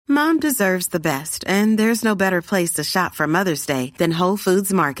Mom deserves the best, and there's no better place to shop for Mother's Day than Whole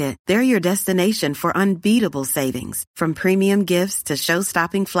Foods Market. They're your destination for unbeatable savings, from premium gifts to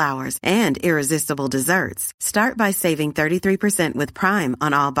show-stopping flowers and irresistible desserts. Start by saving 33% with Prime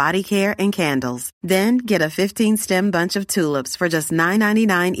on all body care and candles. Then get a 15-stem bunch of tulips for just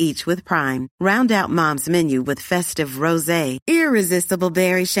 $9.99 each with Prime. Round out Mom's menu with festive rosé, irresistible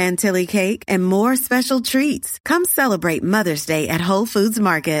berry chantilly cake, and more special treats. Come celebrate Mother's Day at Whole Foods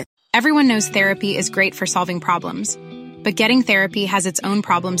Market. Everyone knows therapy is great for solving problems, but getting therapy has its own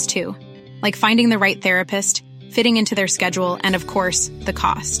problems too, like finding the right therapist, fitting into their schedule, and of course, the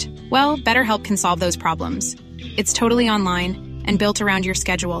cost. Well, BetterHelp can solve those problems. It's totally online and built around your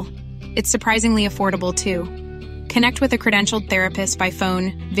schedule. It's surprisingly affordable too. Connect with a credentialed therapist by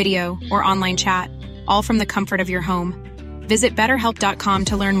phone, video, or online chat, all from the comfort of your home. Visit BetterHelp.com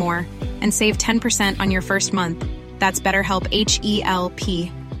to learn more and save 10% on your first month. That's BetterHelp,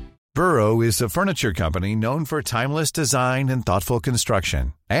 H-E-L-P. Burrow is a furniture company known for timeless design and thoughtful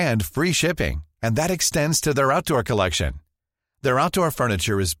construction, and free shipping, and that extends to their outdoor collection. Their outdoor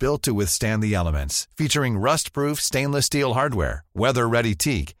furniture is built to withstand the elements, featuring rust-proof stainless steel hardware, weather-ready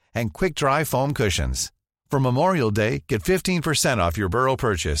teak, and quick-dry foam cushions. For Memorial Day, get 15% off your Burrow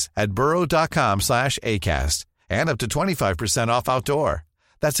purchase at burrow.com/ACAST, and up to 25% off outdoor.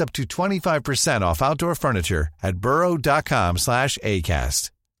 That's up to 25% off outdoor furniture at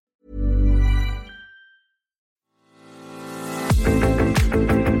burrow.com/ACAST.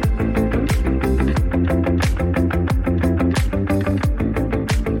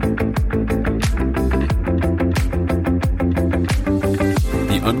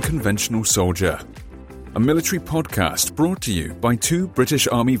 The Unconventional Soldier, a military podcast brought to you by two British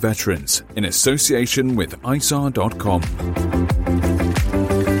Army veterans in association with ISAR.com.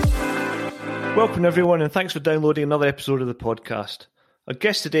 Welcome everyone, and thanks for downloading another episode of the podcast. Our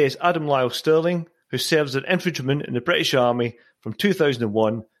guest today is Adam Lyle Sterling, who serves as an infantryman in the British Army from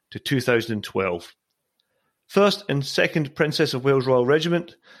 2001 to 2012. First in 2nd Princess of Wales Royal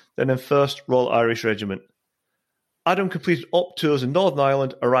Regiment, then in 1st Royal Irish Regiment. Adam completed op tours in Northern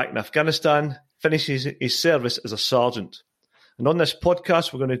Ireland, Iraq and Afghanistan, finishing his service as a sergeant. And on this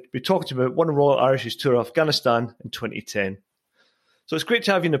podcast, we're going to be talking about one of Royal Irish's tour of Afghanistan in 2010. So it's great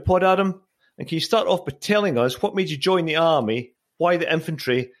to have you in the pod, Adam. And can you start off by telling us what made you join the Army, why the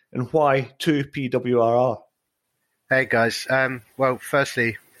infantry, and why 2 PWRR? Hey guys. Well,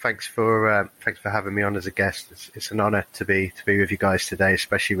 firstly, thanks for having me on as a guest. It's an honour to be with you guys today,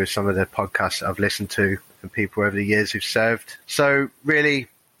 especially with some of the podcasts that I've listened to from people over the years who've served. So really,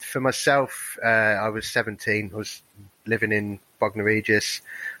 for myself, I was 17. I was living in Bognor Regis. I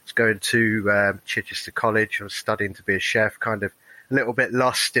was going to Chichester College. I was studying to be a chef, kind of a little bit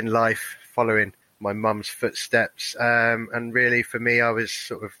lost in life, following my mum's footsteps. And really, for me, I was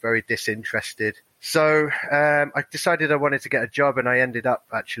sort of very disinterested. So I decided I wanted to get a job, and I ended up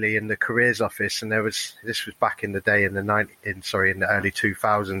actually in the careers office. And this was back in the day in the early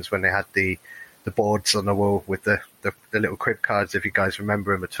 2000s when they had the boards on the wall with the little crib cards, if you guys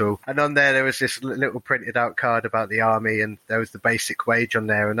remember them at all. And on there was this little printed out card about the Army, and there was the basic wage on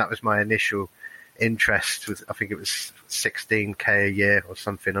there, and that was my initial interest. I think it was 16k a year or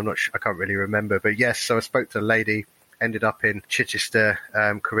something. I'm not sure, I can't really remember. But yes, so I spoke to a lady, ended up in Chichester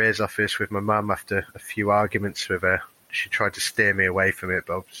careers office with my mum after a few arguments with her. She tried to steer me away from it,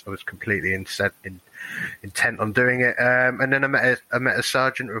 but I was completely intent on doing it. And then I met a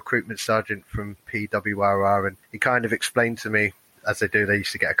recruitment sergeant from PWRR, and he kind of explained to me, as they do, they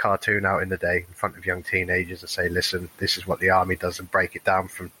used to get a cartoon out in the day in front of young teenagers and say, listen, this is what the Army does, and break it down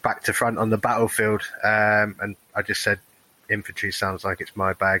from back to front on the battlefield. And I just said, infantry sounds like it's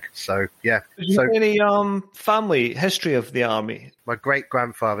my bag. So, yeah. Did you have any family history of the Army? My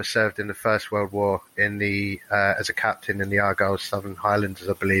great-grandfather served in the First World War as a captain in the Argyle Southern Highlanders.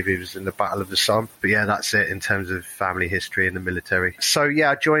 I believe he was in the Battle of the Somme. But yeah, that's it in terms of family history in the military. So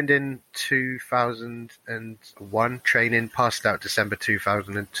yeah, I joined in 2001, training, passed out December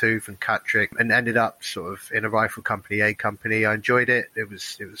 2002 from Catterick, and ended up sort of in a rifle company, A company. I enjoyed it. It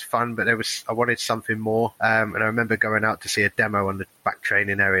was fun, but I wanted something more. And I remember going out to see a demo on the back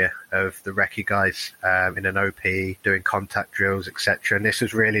training area of the recce guys in an OP, doing contact drills, etc. And this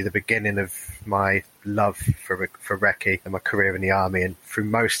was really the beginning of my love for recce and my career in the Army. And through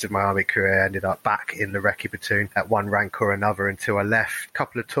most of my Army career, I ended up back in the recce platoon at one rank or another until I left. A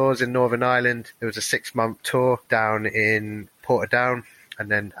couple of tours in Northern Ireland. There was a 6-month tour down in Portadown, and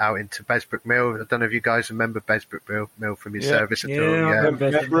then out into Besbrook Mill. I don't know if you guys remember Besbrook Mill from your service at all. I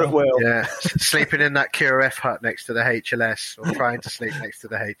remember Besbrook well. Yeah, sleeping in that QRF hut next to the HLS, or trying to sleep next to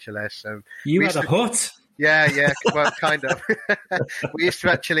the HLS. You had a hut? Yeah, well, kind of. We used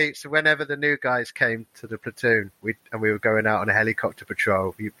to actually, so whenever the new guys came to the platoon, we were going out on a helicopter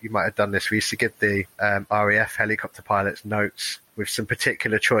patrol, you might have done this, we used to give the RAF helicopter pilots notes with some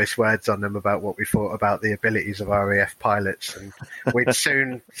particular choice words on them about what we thought about the abilities of RAF pilots, and we'd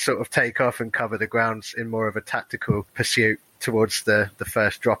soon sort of take off and cover the grounds in more of a tactical pursuit towards the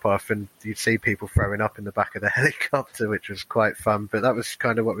first drop-off, and you'd see people throwing up in the back of the helicopter, which was quite fun. But that was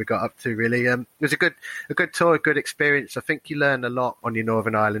kind of what we got up to, really. It was a good tour, a good experience. I think you learn a lot on your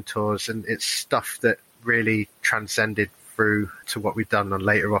Northern Ireland tours, and it's stuff that really transcended through to what we've done on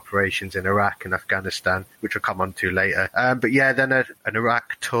later operations in Iraq and Afghanistan, which we'll come on to later. But yeah, then an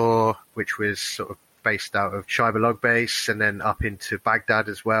Iraq tour, which was sort of based out of Shaiba Log Base and then up into Baghdad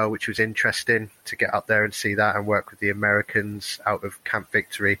as well, which was interesting to get up there and see that and work with the Americans out of Camp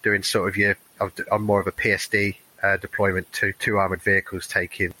Victory, doing sort of on more of a PSD deployment to 2 armoured vehicles,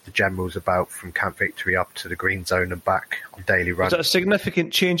 taking the generals about from Camp Victory up to the Green Zone and back on daily runs. Was that a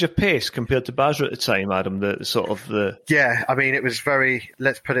significant change of pace compared to Basra at the time, Adam? Yeah, I mean, it was very,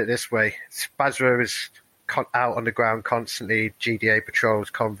 let's put it this way, Basra was out on the ground constantly, GDA patrols,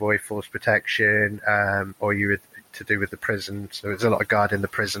 convoy, force protection, or you were to do with the prison. So there's a lot of guarding the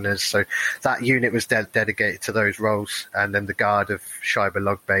prisoners. So that unit was dedicated to those roles. And then the guard of Shaiba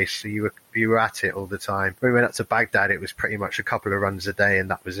Log Base. So you were at it all the time. When we went up to Baghdad, it was pretty much a couple of runs a day,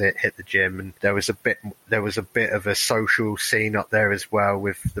 and that was it. Hit the gym, and there was a bit of a social scene up there as well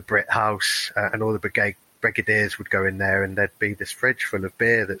with the Brit House and all the brigadiers would go in there, and there'd be this fridge full of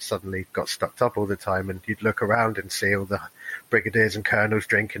beer that suddenly got stocked up all the time, and you'd look around and see all the brigadiers and colonels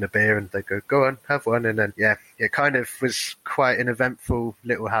drinking a beer, and they'd go on, have one. And then it kind of was quite an eventful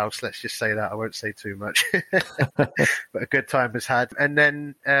little house, let's just say that. I won't say too much. But a good time was had. And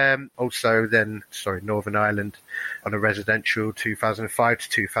then Northern Ireland on a residential 2005 to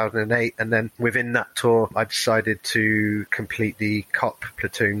 2008, and then within that tour I decided to complete the COP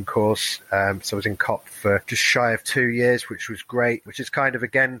platoon course. So I was in COP for just shy of 2 years, which was great, which is kind of,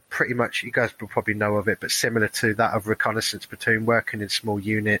 again, pretty much, you guys will probably know of it, but similar to that of reconnaissance platoon, working in small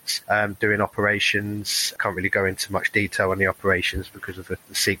units, doing operations. Can't really go into much detail on the operations because of the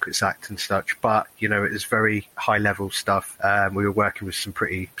Secrets Act and such, but it was very high level stuff. We were working with some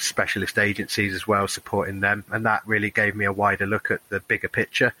pretty specialist agencies as well, supporting them, and that really gave me a wider look at the bigger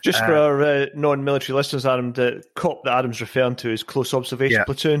picture. Just for our non-military listeners, Adam, the COP that Adam's referring to is Close Observation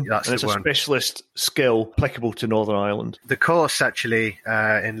Platoon, and it's a specialist skill applicable to Northern Ireland. The course actually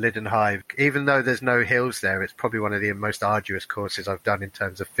in Lyddon High, even though there's no hills there, it's probably one of the most arduous courses I've done in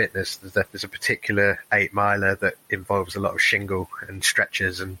terms of fitness. There's a particular 8-miler that involves a lot of shingle and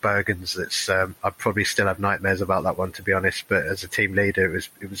stretchers and Bergens. That's I probably still have nightmares about that one, to be honest, but as a team leader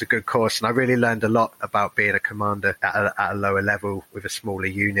it was a good course, and I really learned a lot about being a commander at a lower level with a smaller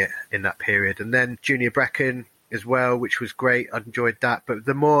unit in that period. And then Junior Brecon as well, which was great. I enjoyed that, but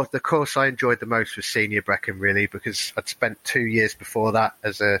the course I enjoyed the most was Senior Brecon, really, because I'd spent 2 years before that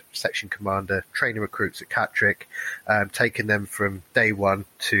as a section commander training recruits at Catterick, taking them from day one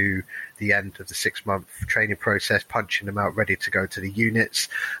to the end of the 6-month training process, punching them out ready to go to the units.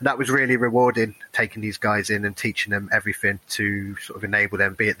 And that was really rewarding, taking these guys in and teaching them everything to sort of enable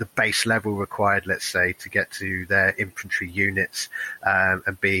them be at the base level required, let's say, to get to their infantry units,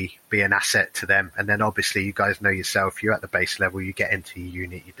 and be an asset to them. And then obviously, you guys know yourself, you're at the base level, you get into your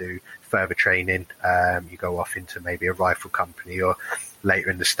unit, you do further training, you go off into maybe a rifle company, or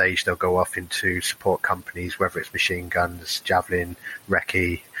later in the stage they'll go off into support companies, whether it's machine guns, javelin,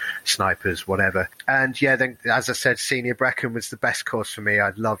 recce, snipers, whatever. And then, as I said, Senior Brecon was the best course for me.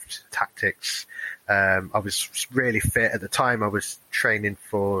 I loved tactics. I was really fit at the time. I was training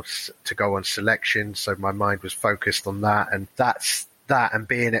to go on selection, so my mind was focused on that. And that's that. And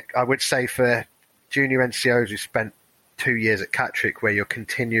being it, I would say, for junior NCOs who spent 2 years at Catterick, where you're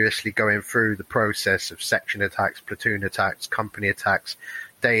continuously going through the process of section attacks, platoon attacks, company attacks,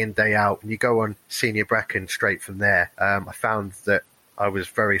 day in, day out, and you go on Senior Brecon straight from there. I found that I was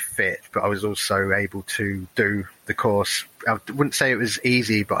very fit, but I was also able to do the course. I wouldn't say it was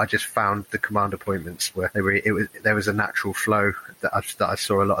easy, but I just found the command appointments there was a natural flow that I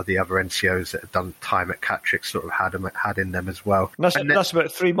saw a lot of the other NCOs that had done time at Catterick sort of had in them as well. And that's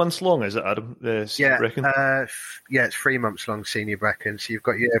about 3 months long, is it, Adam? Senior Brecon? It's 3 months long, Senior Brecon. So you've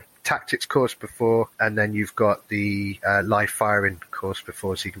got your tactics course before, and then you've got the live firing course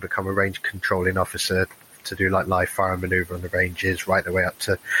before, so you can become a range controlling officer to do like live fire manoeuvre on the ranges, right the way up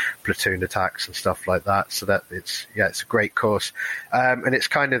to platoon attacks and stuff like that. So that it's a great course, and it's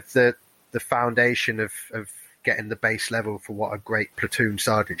kind of the foundation of getting the base level for what a great platoon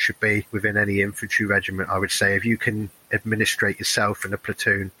sergeant should be within any infantry regiment. I would say if you can administrate yourself in a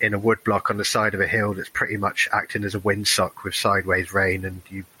platoon in a woodblock on the side of a hill that's pretty much acting as a windsock with sideways rain, and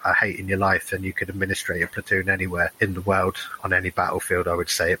you are hating your life, then you could administrate a platoon anywhere in the world on any battlefield. I would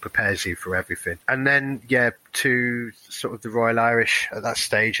say it prepares you for everything. And then to sort of the Royal Irish at that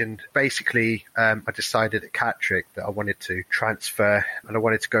stage, and basically I decided at Catterick that I wanted to transfer and I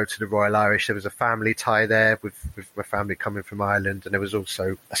wanted to go to the Royal Irish. There was a family tie there with my family coming from Ireland, and there was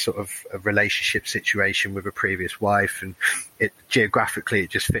also a sort of a relationship situation with a previous wife, and it geographically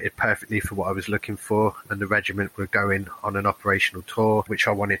it just fitted perfectly for what I was looking for. And the regiment were going on an operational tour which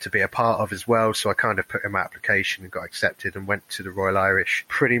I wanted to be a part of as well, so I kind of put in my application and got accepted and went to the Royal Irish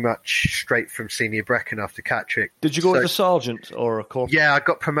pretty much straight from senior Brecon after Catterick. Did you go as a sergeant or a corporal? Yeah, I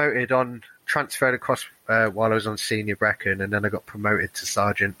got promoted transferred across while I was on senior Brecon, and then I got promoted to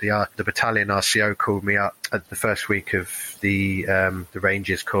sergeant. The battalion RCO called me up at the first week of the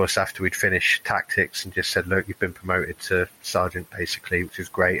Rangers course after we'd finished tactics and just said, look, you've been promoted to sergeant basically, which was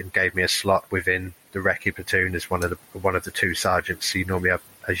great, and gave me a slot within the recce platoon as one of the two sergeants. So you normally have,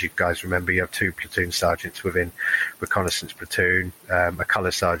 as you guys remember, you have two platoon sergeants within reconnaissance platoon, a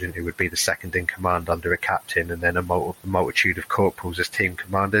colour sergeant who would be the second in command under a captain, and then a multitude of corporals as team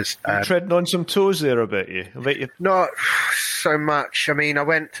commanders. You're treading on some toes there, I bet you. Not so much. I mean, I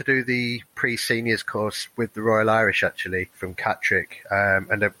went to do the pre-seniors course with the Royal Irish actually from Catterick,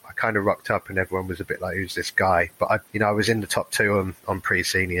 and I kind of rocked up and everyone was a bit like, who's this guy? But I was in the top two on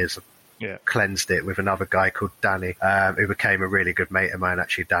pre-seniors. Yeah. Cleansed it with another guy called Danny, who became a really good mate of mine,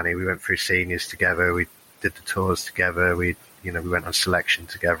 actually. Danny, we went through seniors together, we did the tours together, we went on selection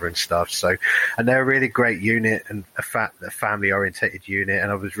together and stuff. So, and they're a really great unit and a family orientated unit,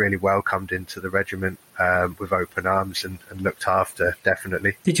 and I was really welcomed into the regiment with open arms and looked after,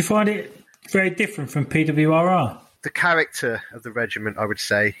 definitely. Did you find it very different from PWRR? The character of the regiment, I would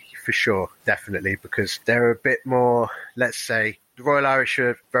say, for sure, definitely, because they're a bit more, let's say, the Royal Irish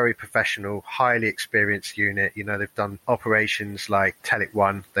are a very professional, highly experienced unit. They've done operations like Telic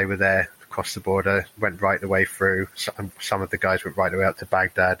 1. They were there across the border, went right the way through. Some of the guys went right the way out to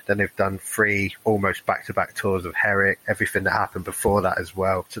Baghdad. Then they've done 3 almost back-to-back tours of HERRICK, everything that happened before that as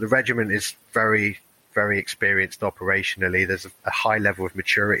well. So the regiment is very, very experienced operationally. There's a high level of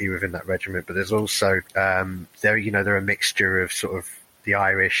maturity within that regiment, but there's also, they're a mixture of sort of the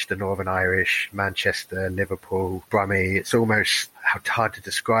Irish, the Northern Irish, Manchester, Liverpool, Brummie. It's almost hard to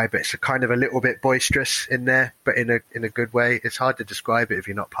describe it. It's a kind of a little bit boisterous in there, but in a good way. It's hard to describe it if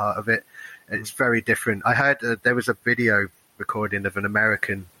you're not part of it. It's very different. I heard there was a video recording of an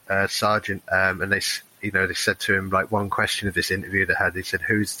American sergeant, and they said to him, like, one question of this interview they had, they said,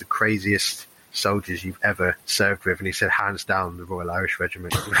 who's the craziest soldiers you've ever served with? And he said, hands down, the Royal Irish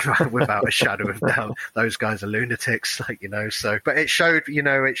Regiment, without a shadow of doubt. Those guys are lunatics, so. But it showed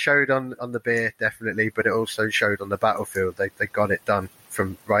on the beer, definitely, but it also showed on the battlefield. They got it done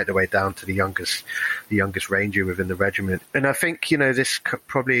from right the way down to the youngest ranger within the regiment. And I think, this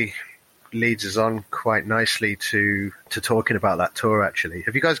probably leads us on quite nicely to talking about that tour, actually.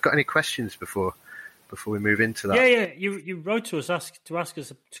 Have you guys got any questions before we move into that? Yeah. You wrote to us to ask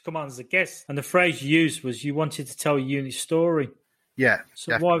us to come on as a guest, and the phrase you used was you wanted to tell a unit story. Yeah.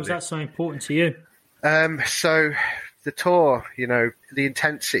 So definitely. Why was that so important to you? So the tour, the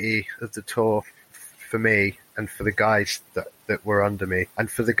intensity of the tour for me and for the guys that were under me,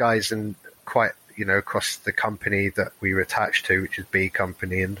 and for the guys in quite, across the company that we were attached to, which is B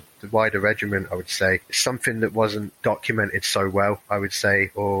Company, and the wider regiment, I would say, it's something that wasn't documented so well, I would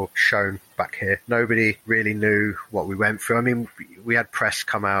say, or shown back here. Nobody really knew what we went through. I mean, we had press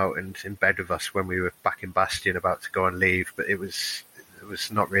come out and in bed with us when we were back in Bastion about to go on leave, but it was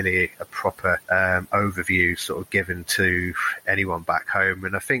not really a proper overview sort of given to anyone back home.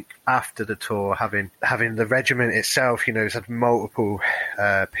 And I think after the tour, having the regiment itself, has had multiple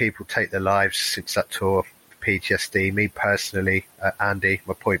people take their lives since that tour. PTSD. Me personally, Andy,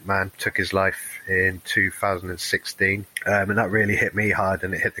 my point man, took his life in 2016, and that really hit me hard,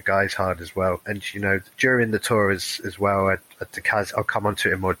 and it hit the guys hard as well. And during the tour as well, I'll come onto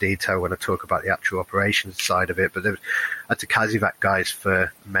it in more detail when I talk about the actual operations side of it. But I had to Kazivac guys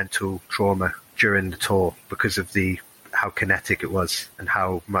for mental trauma during the tour because of how kinetic it was and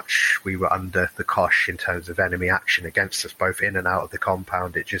how much we were under the cosh in terms of enemy action against us, both in and out of the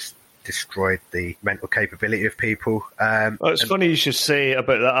compound. It just destroyed the mental capability of people. It's funny you should say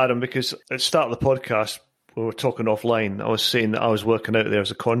about that, Adam, because at the start of the podcast, we were talking offline. I was saying that I was working out there as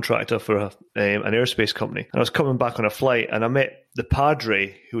a contractor for an aerospace company. And I was coming back on a flight and I met the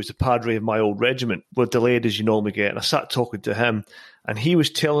padre, who was the padre of my old regiment. We're delayed as you normally get. And I sat talking to him and he was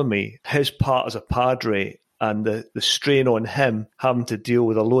telling me his part as a padre and the strain on him having to deal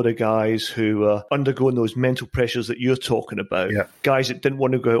with a load of guys who are undergoing those mental pressures that you're talking about, guys that didn't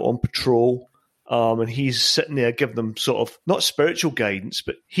want to go out on patrol. And he's sitting there giving them sort of, not spiritual guidance,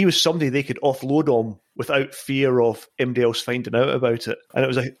 but he was somebody they could offload on without fear of anybody else finding out about it. And it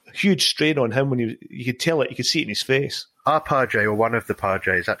was a huge strain on him when you could tell it, you could see it in his face. Our Padre, or one of the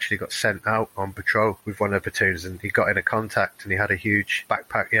Padres, actually got sent out on patrol with one of the platoons, and he got in a contact and he had a huge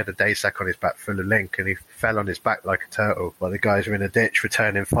backpack. He had a day sack on his back full of link, and he fell on his back like a turtle while the guys were in a ditch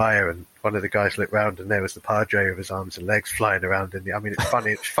returning fire. And one of the guys looked round, and there was the Padre with his arms and legs flying around. I mean, it's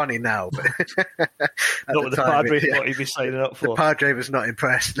funny. It's funny now, but not what the Padre thought he'd be signing up for. The Padre was not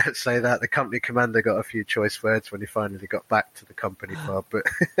impressed. Let's say that. The company commander got a few choice words when he finally got back to the company fob, but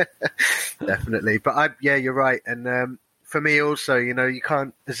definitely. But you're right. And for me also, you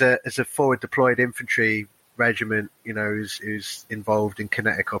can't, as a forward deployed infantry regiment, who's involved in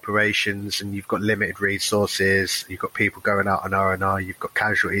kinetic operations, and you've got limited resources, you've got people going out on R&R, you've got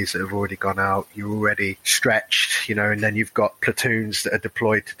casualties that have already gone out, you're already stretched, and then you've got platoons that are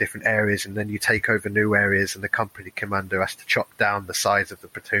deployed to different areas, and then you take over new areas, and the company commander has to chop down the size of the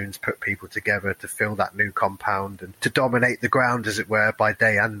platoons, put people together to fill that new compound, and to dominate the ground, as it were, by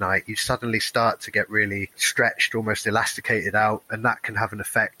day and night. You suddenly start to get really stretched, almost elasticated out, and that can have an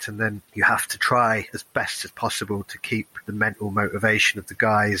effect. And then you have to try as best as possible to keep the mental motivation of the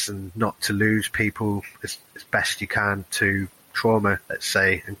guys and not to lose people as best you can to trauma, let's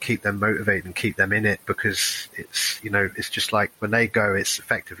say, and keep them motivated and keep them in it, because it's just like when they go, it's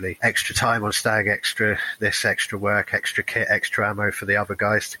effectively extra time on stag, extra work, extra kit, extra ammo for the other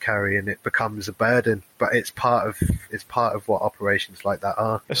guys to carry, and it becomes a burden. But it's part of what operations like that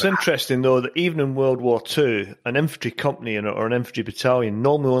are. It's interesting though that even in World War II, an infantry company or an infantry battalion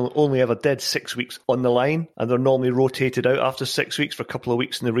normally only ever did 6 weeks on the line, and they're normally rotated out after 6 weeks for a couple of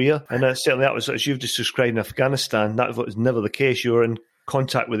weeks in the rear. And certainly that was, as you've just described in Afghanistan, that was never the case. You were in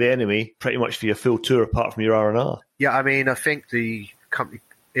contact with the enemy pretty much for your full tour apart from your R&R. Yeah, I mean, I think the company,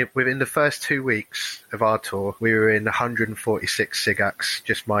 within the first 2 weeks of our tour, we were in 146 SIGACs,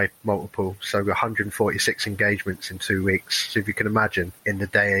 just my multiple, so 146 engagements in 2 weeks. So if you can imagine, in the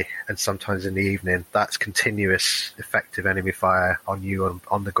day and sometimes in the evening, that's continuous effective enemy fire on you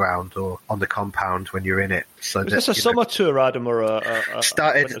on the ground or on the compound when you're in it. So was this a summer tour, Adam, or a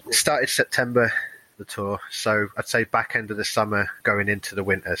started September, the tour, so I'd say back end of the summer going into the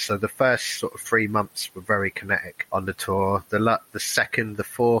winter. So the first sort of 3 months were very kinetic on the tour. The second, the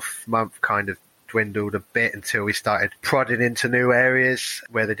fourth month kind of dwindled a bit until we started prodding into new areas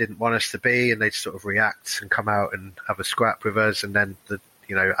where they didn't want us to be, and they'd sort of react and come out and have a scrap with us. And then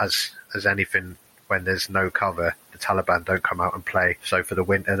as anything, when there's no cover, the Taliban don't come out and play. So for the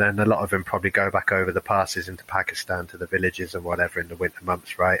winter, then a lot of them probably go back over the passes into Pakistan to the villages and whatever in the winter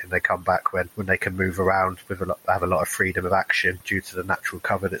months, right? And they come back when they can move around have a lot of freedom of action due to the natural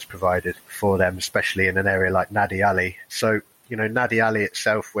cover that's provided for them, especially in an area like Nadi Ali. So, Nadi Ali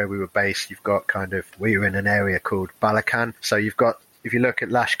itself, where we were based, we were in an area called Balakan. So you've got, if you look at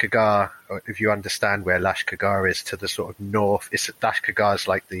Lashkar, or if you understand where Lashkar is to the sort of north, Lashkar is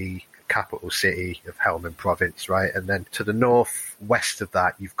like the capital city of Helmand province, right? And then to the northwest of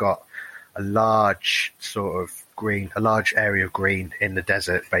that, you've got a large area of green in the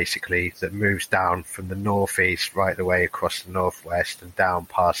desert, basically, that moves down from the northeast right the way across the northwest and down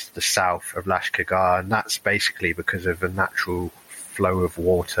past the south of Lashkar. And that's basically because of a natural flow of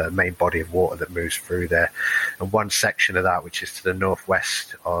water, main body of water that moves through there. And one section of that, which is to the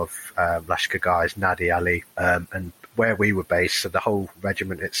northwest of Lashkar, is Nadi Ali, and where we were based, so the whole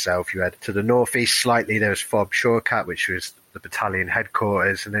regiment itself, you had to the northeast slightly, there was Fob Shorkat, which was the battalion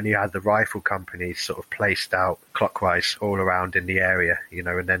headquarters, and then you had the rifle companies sort of placed out clockwise all around in the area,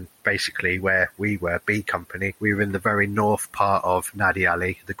 and then basically where we were, B Company, we were in the very north part of Nadi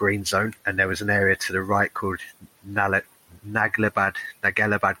Ali, the green zone, and there was an area to the right called Nagelabad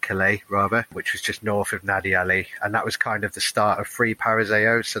Calais, which was just north of Nadi Ali, and that was kind of the start of Free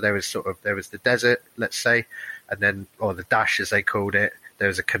Parazeo. So there was the desert, let's say, and then, or the dash as they called it, there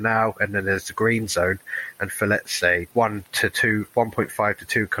was a canal, and then there's the green zone. And for, let's say, 1.5 to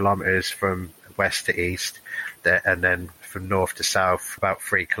 2 kilometers from west to east, and then from north to south, about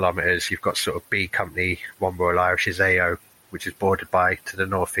 3 kilometers, you've got sort of B Company, One Royal Irish AO, which is bordered to the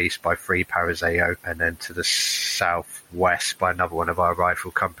northeast by Free Parazeo, and then to the southwest by another one of our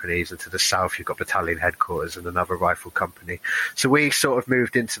rifle companies, and to the south you've got battalion headquarters and another rifle company. So we sort of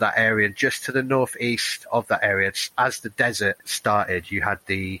moved into that area, and just to the northeast of that area, as the desert started, you had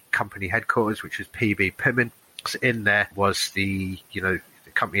the company headquarters, which was PB Pimin. So in there was the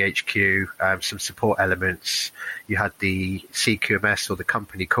company HQ, some support elements. You had the CQMS, or the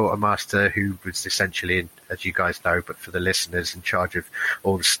company quartermaster, who was essentially, as you guys know, but for the listeners, in charge of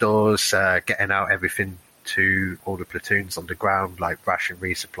all the stores, getting out everything to all the platoons on the ground, like ration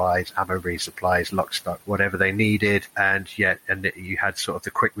resupplies, ammo resupplies, lock stock, whatever they needed. And you had sort of the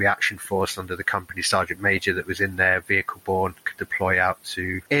quick reaction force under the company sergeant major that was in there, vehicle borne, could deploy out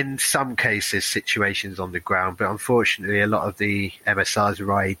to, in some cases, situations on the ground. But unfortunately, a lot of the MSRs were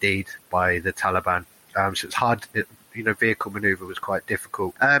IED'd by the Taliban. So it's hard. Vehicle maneuver was quite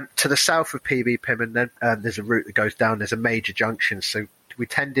difficult. To the south of PB Piman, then there's a route that goes down. There's a major junction, so we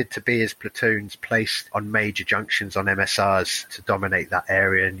tended to be, as platoons, placed on major junctions on MSRs to dominate that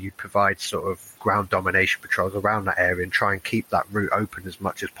area, and you provide sort of ground domination patrols around that area and try and keep that route open as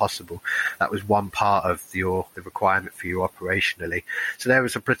much as possible. That was one part of the requirement for you operationally. So there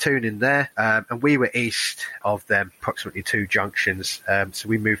was a platoon in there, and we were east of them, approximately 2 junctions. So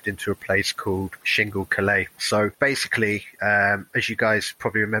we moved into a place called Shingle Calais. So basically, as you guys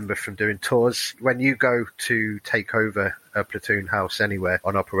probably remember from doing tours, when you go to take over a platoon house anywhere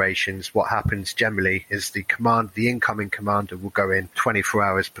on operations, what happens generally is the incoming commander will go in 24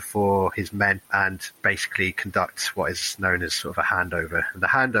 hours before his men and basically conduct what is known as sort of a handover. And the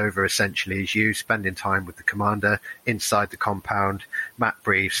handover essentially is you spending time with the commander inside the compound, map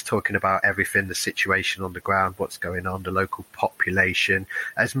briefs, talking about everything, the situation on the ground, what's going on, the local population,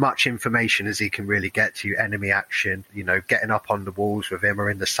 as much information as he can really get to you, enemy action, getting up on the walls with him or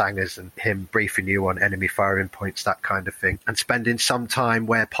in the sangers and him briefing you on enemy firing points, that kind of thing, and spending some time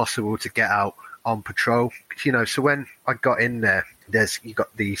where possible to get out on patrol. So when I got in there, you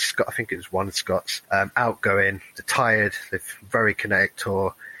got the Scot, I think it was 1 Scots, outgoing, they're tired, they're very kinetic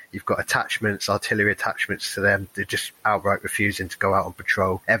tour. You've got attachments, artillery attachments to them. They're just outright refusing to go out on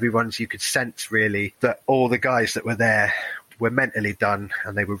patrol. You could sense really that all the guys that were there were mentally done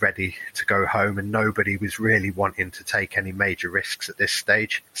and they were ready to go home, and nobody was really wanting to take any major risks at this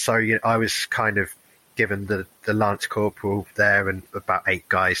stage. So I was kind of given the Lance Corporal there and about 8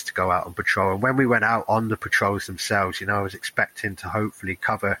 guys to go out on patrol. And when we went out on the patrols themselves, I was expecting to hopefully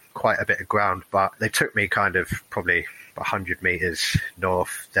cover quite a bit of ground, but they took me kind of probably 100 metres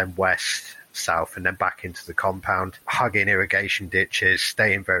north, then west, south, and then back into the compound, hugging irrigation ditches,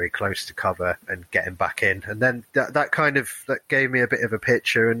 staying very close to cover and getting back in. And then that gave me a bit of a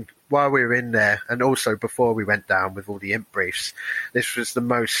picture. And while we were in there, and also before we went down with all the imp briefs, this was the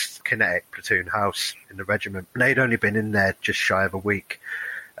most kinetic platoon house in the regiment. And they'd only been in there just shy of a week.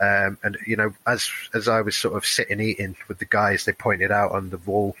 And as I was sort of sitting eating with the guys, they pointed out on the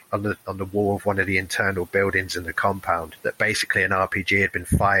wall of one of the internal buildings in the compound that basically an RPG had been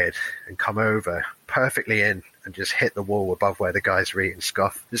fired and come over perfectly in and just hit the wall above where the guys were eating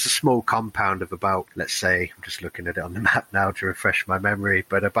scoff. There's a small compound of about, let's say, I'm just looking at it on the map now to refresh my memory,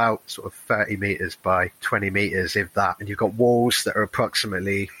 but about sort of 30 metres by 20 metres, if that. And you've got walls that are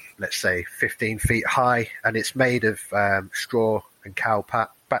approximately, let's say, 15 feet high, and it's made of straw and cow pat.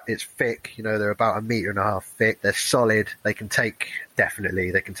 But it's thick, they're about 1.5 meters thick. They're solid. They can take a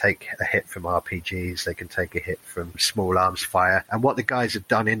hit from RPGs. They can take a hit from small arms fire. And what the guys have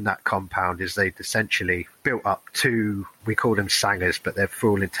done in that compound is they've essentially built up 2, we call them sangers, but they're for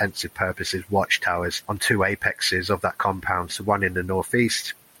all intensive purposes watchtowers on 2 apexes of that compound. So one in the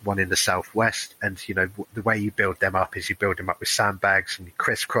northeast, one in the southwest. And, the way you build them up is you build them up with sandbags and you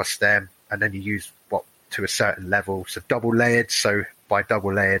crisscross them. And then you use to a certain level. So double layered. So by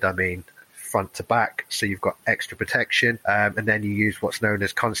double layered, I mean front to back. So you've got extra protection. And then you use what's known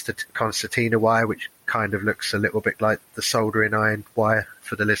as concertina wire, which kind of looks a little bit like the soldering iron wire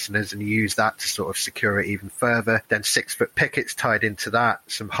for the listeners. And you use that to sort of secure it even further. Then 6-foot pickets tied into that,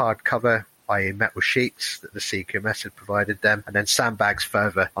 some hard cover, i.e. metal sheets that the CQMS had provided them, and then sandbags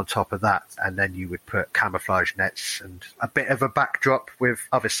further on top of that. And then you would put camouflage nets and a bit of a backdrop with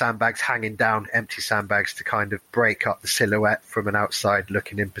other sandbags hanging down, empty sandbags to kind of break up the silhouette from an outside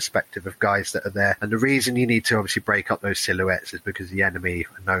looking in perspective of guys that are there. And the reason you need to obviously break up those silhouettes is because the enemy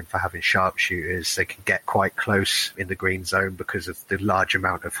are known for having sharpshooters. They can get quite close in the green zone because of the large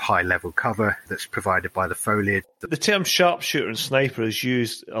amount of high level cover that's provided by the foliage. The term sharpshooter and sniper is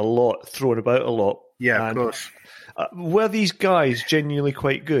used a lot, thrown about a lot. Yeah, of course. Were these guys genuinely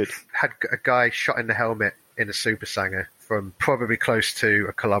quite good? Had a guy shot in the helmet in a super sanger from probably close to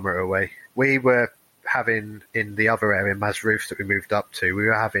 1 kilometre away. We were having, in the other area, Mazroof, that we moved up to, we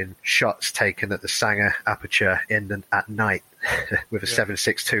were having shots taken at the sanger aperture at night with a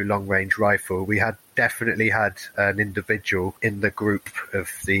 7.62 long-range rifle. We had definitely had an individual in the group of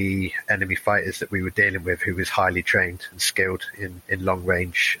the enemy fighters that we were dealing with who was highly trained and skilled in long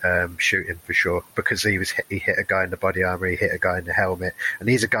range shooting for sure, because he hit a guy in the body armor, he hit a guy in the helmet, and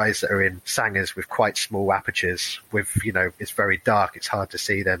these are guys that are in sangers with quite small apertures with, it's very dark, it's hard to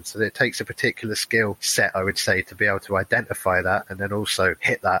see them, so it takes a particular skill set, I would say, to be able to identify that and then also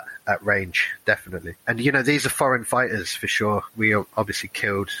hit that at range, definitely. And these are foreign fighters for sure. We obviously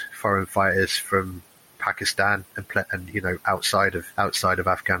killed foreign fighters from Pakistan and outside of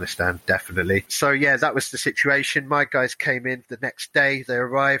Afghanistan, definitely. So yeah, that was the situation. My guys came in the next day. They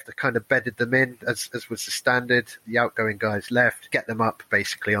arrived. I kind of bedded them in as was the standard. The outgoing guys left. Get them up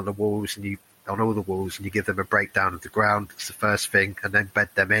basically on the walls, and on all the walls, and you give them a breakdown of the ground. That's the first thing, and then bed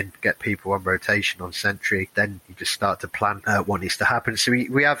them in, get people on rotation on sentry. Then you just start to plan what needs to happen. So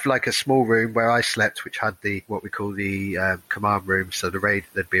we have like a small room where I slept, which had what we call the command room. So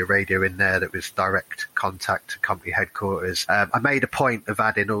there'd be a radio in there that was direct contact to company headquarters. I made a point of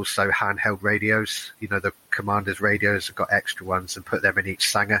adding also handheld radios. The commanders' radios have got extra ones, and put them in each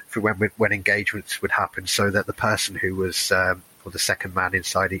sanger for when engagements would happen, so that the person who was or the second man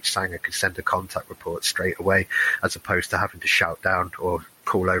inside each sanger could send a contact report straight away, as opposed to having to shout down or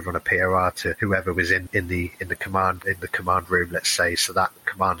call over on a PRR to whoever was in the command room, let's say, so that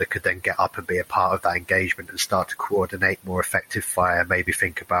commander could then get up and be a part of that engagement and start to coordinate more effective fire, maybe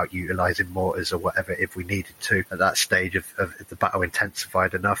think about utilising mortars or whatever if we needed to at that stage of the battle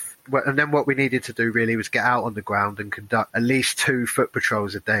intensified enough. And then what we needed to do really was get out on the ground and conduct at least 2 foot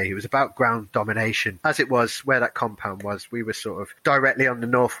patrols a day. It was about ground domination. As it was, where that compound was, we were sort of directly on the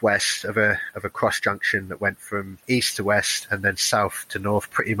northwest of a cross junction that went from east to west and then south to north,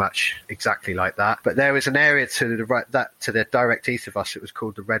 pretty much exactly like that. But there was an area to the right, to the direct east of us, it was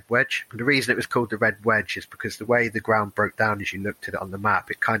called the Red Wedge. And the reason it was called the Red Wedge is because the way the ground broke down as you looked at it on the map,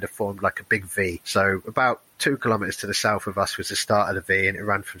 it kind of formed like a big V. So about 2 kilometres to the south of us was the start of the V, and it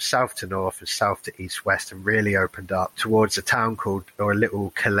ran from south to north and south to east-west, and really opened up towards a town or a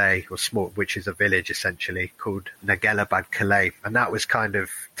little Calais, or small, which is a village essentially, called Nagelabad Calais. And that was kind of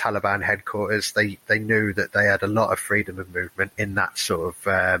Taliban headquarters. They knew that they had a lot of freedom of movement in that sort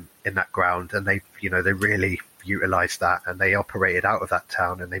of in that ground, and they really utilised that, and they operated out of that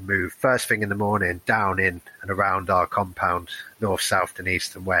town, and they moved first thing in the morning down in and around our compound, north, south and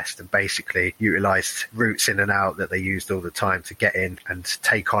east and west, and basically utilised routes in and out that they used all the time to get in and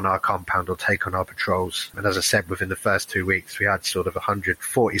take on our compound or take on our patrols. And as I said, within the first 2 weeks we had sort of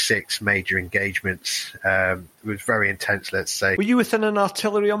 146 major engagements. It was very intense, let's say. Were you within an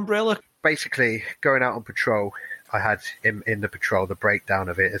artillery umbrella? Basically, going out on patrol, I had in the patrol, the breakdown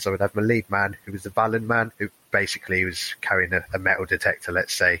of it is I would have my lead man, who was the Valen man, who basically was carrying a metal detector,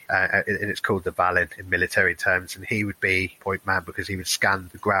 let's say, and it's called the Valen in military terms, and he would be point man because he would scan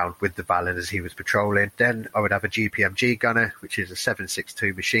the ground with the Valen as he was patrolling. Then I would have a GPMG gunner, which is a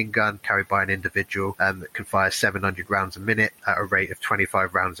 7.62 machine gun carried by an individual that can fire 700 rounds a minute at a rate of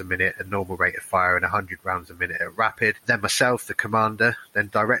 25 rounds a minute, a normal rate of fire, and 100 rounds a minute at rapid. Then myself, the commander. Then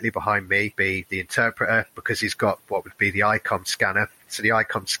directly behind me be the interpreter, because he's got what would be the ICOM scanner. So the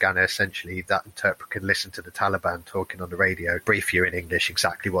ICOM scanner, essentially, that interpreter can listen to the Taliban talking on the radio, brief you in English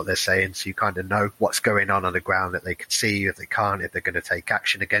exactly what they're saying, so you kind of know what's going on the ground, that they can see you, if they can't, if they're going to take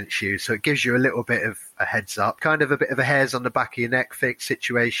action against you. So it gives you a little bit of a heads up, kind of a bit of a hairs on the back of your neck fix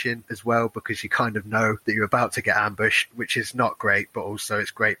situation as well, because you kind of know that you're about to get ambushed, which is not great, but also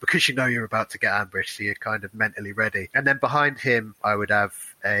it's great because you know you're about to get ambushed, so you're kind of mentally ready. And then behind him, I would have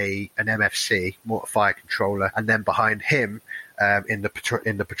an MFC, mortar fire controller, and then behind him, in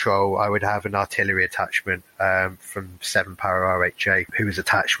the patrol, I would have an artillery attachment from 7 Para RHA, who was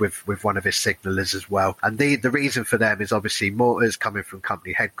attached with one of his signallers as well. And the reason for them is obviously mortars coming from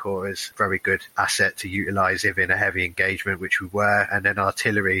company headquarters, very good asset to utilise if in a heavy engagement, which we were, and then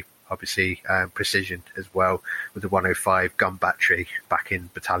artillery, obviously precision as well, with the 105 gun battery back in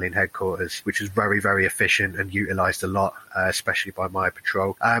battalion headquarters, which was very, very efficient and utilised a lot, especially by my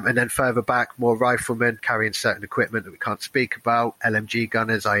patrol. And then further back, more riflemen carrying certain equipment that we can't speak about, LMG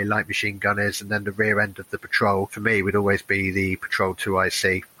gunners, i.e. light machine gunners, and then the rear end of the patrol, for me, would always be the Patrol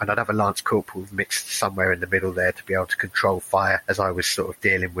 2IC, and I'd have a Lance Corporal mixed somewhere in the middle there to be able to control fire as I was sort of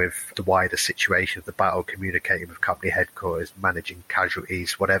dealing with the wider situation of the battle, communicating with company headquarters, managing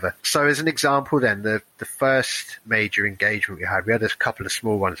casualties, whatever. So as an example then, the first major engagement we had a couple of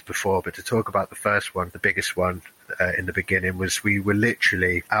small ones before, but to talk about the first one, the biggest one in the beginning, was we were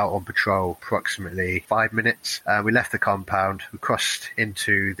literally out on patrol approximately 5 minutes. We left the compound, we crossed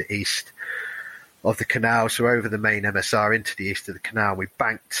into the east of the canal, so over the main MSR into the east of the canal. We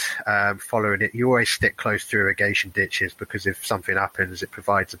banked following it. You always stick close to irrigation ditches because if something happens, it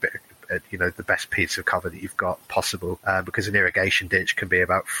provides a bit the best piece of cover that you've got possible, because an irrigation ditch can be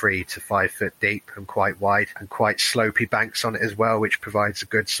about 3 to 5 foot deep and quite wide, and quite slopey banks on it as well, which provides a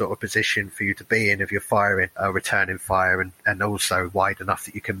good sort of position for you to be in if you're firing, returning fire, and also wide enough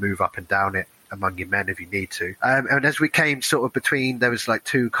that you can move up and down it among your men if you need to. And as we came sort of between, there was like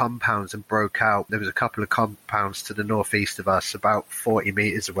 2 compounds and broke out. There was a couple of compounds to the northeast of us, about 40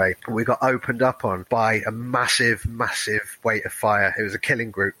 meters away. And we got opened up on by a massive weight of fire. It was a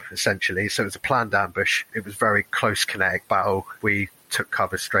killing group, essentially. So it was a planned ambush. It was very close kinetic battle. We took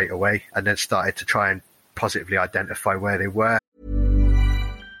cover straight away and then started to try and positively identify where they were.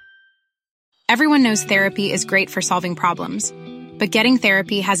 Everyone knows therapy is great for solving problems. But getting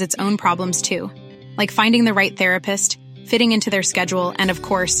therapy has its own problems too, like finding the right therapist, fitting into their schedule, and of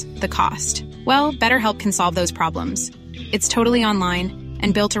course, the cost. Well, BetterHelp can solve those problems. It's totally online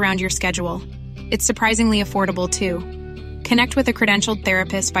and built around your schedule. It's surprisingly affordable too. Connect with a credentialed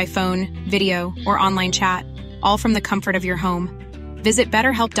therapist by phone, video, or online chat, all from the comfort of your home. Visit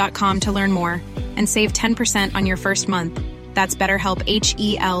BetterHelp.com to learn more and save 10% on your first month. That's BetterHelp,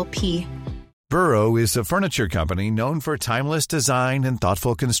 H-E-L-P. Burrow is a furniture company known for timeless design and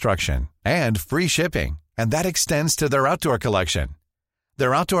thoughtful construction, and free shipping, and that extends to their outdoor collection.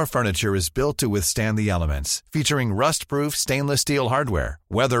 Their outdoor furniture is built to withstand the elements, featuring rust-proof stainless steel hardware,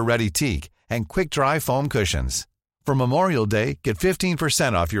 weather-ready teak, and quick-dry foam cushions. For Memorial Day, get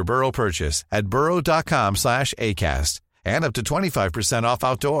 15% off your Burrow purchase at burrow.com/ACAST, and up to 25% off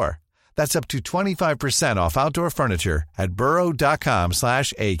outdoor. That's up to 25% off outdoor furniture at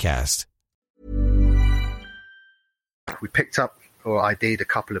burrow.com/ACAST. We picked up or ID'd a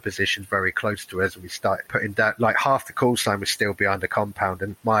couple of positions very close to us, and we started putting down, like, half the call sign was still behind the compound,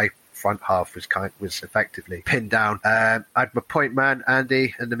 and my front half was effectively pinned down. I had my point man,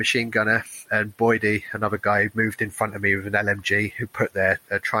 Andy, and the machine gunner, and Boydie, another guy, who moved in front of me with an LMG, who put there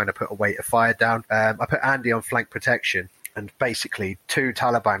trying to put a weight of fire down. I put Andy on flank protection, and basically 2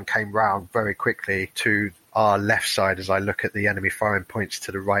 Taliban came round very quickly to our left side as I look at the enemy firing points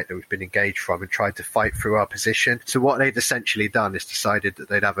to the right that we've been engaged from, and tried to fight through our position. So what they'd essentially done is decided that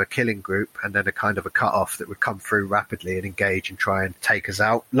they'd have a killing group and then a kind of a cut-off that would come through rapidly and engage and try and take us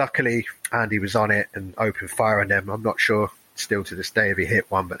out. Luckily, Andy was on it and opened fire on them. I'm not sure still to this day if he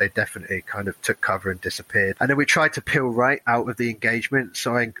hit one, but they definitely kind of took cover and disappeared. And then we tried to peel right out of the engagement.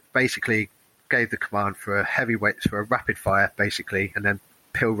 So I basically gave the command for a heavyweight, for a rapid fire, basically, and then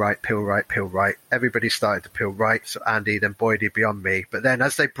peel right, peel right, peel right. Everybody started to peel right, so Andy, then Boydie beyond me. But then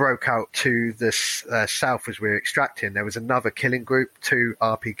as they broke out to the south as we were extracting, there was another killing group, 2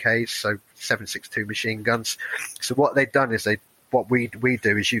 RPKs, so 7.62 machine guns. So what they'd done is what we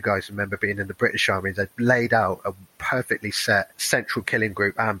do, as you guys remember being in the British Army, they laid out a perfectly set central killing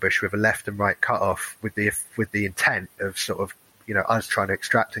group ambush with a left and right cut-off with the intent of sort of, us trying to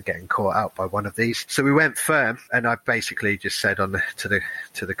extract and getting caught out by one of these. So we went firm, and I basically just said to the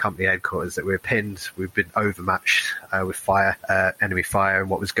company headquarters that we're pinned, we've been overmatched with fire, enemy fire, and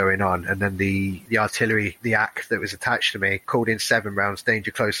what was going on. And then the artillery, the AC that was attached to me, called in 7 rounds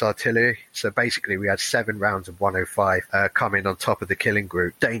danger close artillery. So basically we had 7 rounds of 105 coming on top of the killing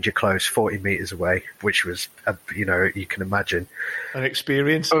group, danger close, 40 meters away, which was, you can imagine an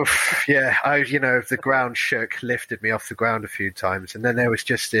experience. Yeah, the ground shook, lifted me off the ground a few times, and then there was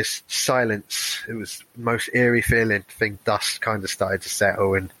just this silence. It was the most eerie feeling. Dust kind of started to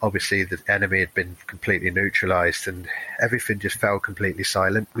settle, and obviously the enemy had been completely neutralized, and everything just fell completely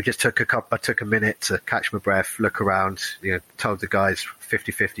silent. We just I took a minute to catch my breath, look around, told the guys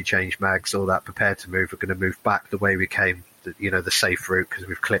 50-50 change mags, all that, prepared to move. We're going to move back the way we came, the safe route, because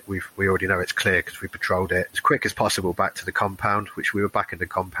we already know it's clear because we patrolled it as quick as possible back to the compound, which we were back in the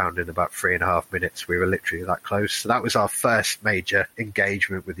compound in about 3.5 minutes. We were literally that close. So that was our first major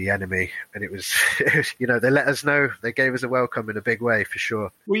engagement with the enemy, and it was they let us know, they gave us a welcome in a big way for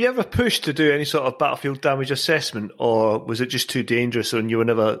sure. Were you ever pushed to do any sort of battlefield damage assessment, or was it just too dangerous and you were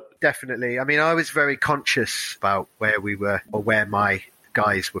never? Definitely. I mean, I was very conscious about where we were, or where my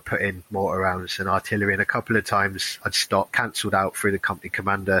guys were putting mortar rounds and artillery, and a couple of times I'd stop, cancelled out through the company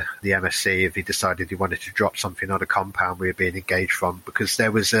commander, the MSC, if he decided he wanted to drop something on a compound we were being engaged from, because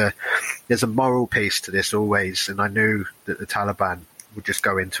there's a moral piece to this always, and I knew that the Taliban would just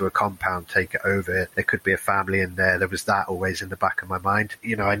go into a compound, take it over. There could be a family in there. There was that always in the back of my mind.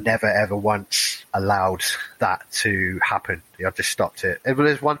 I never ever once allowed that to happen. I just stopped it.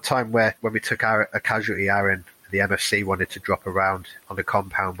 There's one time when we took a casualty, Aaron, the MFC wanted to drop a round on a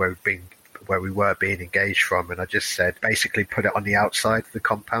compound where we'd been where we were being engaged from, and I just said basically put it on the outside of the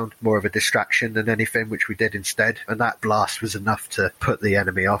compound, more of a distraction than anything, which we did instead. And that blast was enough to put the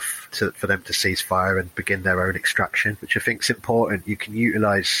enemy off, for them to cease fire and begin their own extraction, which I think is important. You can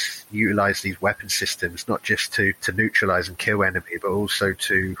utilize these weapon systems not just to neutralize and kill enemy, but also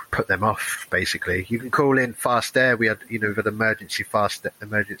to put them off. Basically, you can call in fast air. We had emergency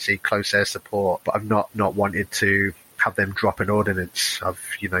close air support, but I've not wanted to have them drop an ordnance. I've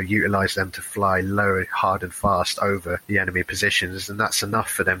utilised them to fly low, hard and fast over the enemy positions, and that's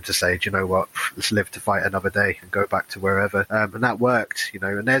enough for them to say, do you know what, let's live to fight another day and go back to wherever. And that worked,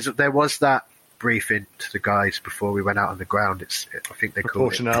 and there was that briefing to the guys before we went out on the ground. I think they call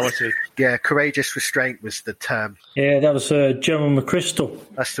it proportionality. Yeah, courageous restraint was the term. Yeah, that was General McChrystal.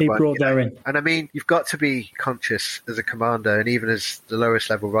 That's the he one, brought that in. And I mean, you've got to be conscious as a commander and even as the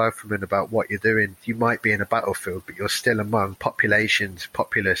lowest level rifleman about what you're doing. You might be in a battlefield, but you're still among populations,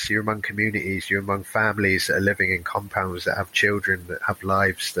 populace. You're among communities. You're among families that are living in compounds, that have children, that have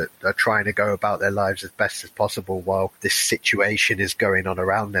lives, that are trying to go about their lives as best as possible while this situation is going on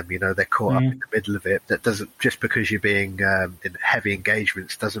around them. They're caught up in the middle of it. That doesn't, just because you're being in heavy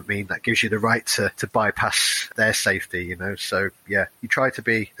engagements doesn't mean that gives you the right to bypass their safety. So yeah, you try to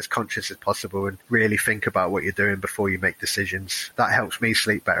be as conscious as possible and really think about what you're doing before you make decisions. That helps me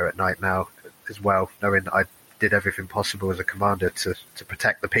sleep better at night now as well, knowing that I did everything possible as a commander to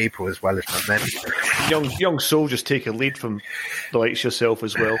protect the people as well as my men. Young soldiers take a lead from the likes of yourself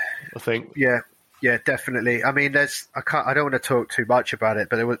as well, I think. Yeah, definitely. I mean, I don't want to talk too much about it,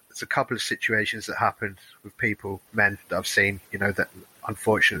 but there's a couple of situations that happened with people, men that I've seen, that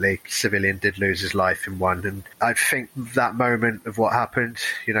unfortunately civilian did lose his life in one. And I think that moment of what happened,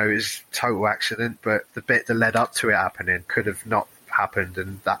 is total accident, but the bit that led up to it happening could have not happened.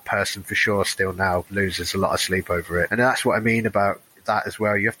 And that person for sure still now loses a lot of sleep over it. And that's what I mean about that as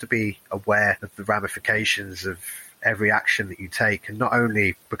well. You have to be aware of the ramifications of every action that you take, and not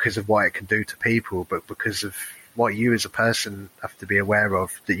only because of what it can do to people, but because of what you as a person have to be aware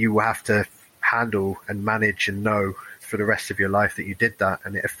of, that you will have to handle and manage and know for the rest of your life that you did that,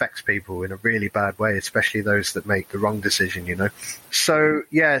 and it affects people in a really bad way, especially those that make the wrong decision. So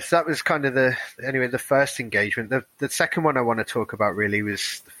yes, that was kind of the first engagement. The second one I want to talk about really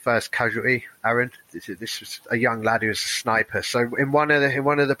was the first casualty. Aaron, this was a young lad who was a sniper. So in one of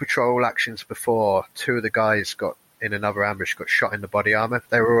the patrol actions before, two of the guys got in another ambush, got shot in the body armor.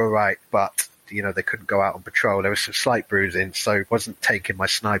 They were all right, but they couldn't go out on patrol. There was some slight bruising, so I wasn't taking my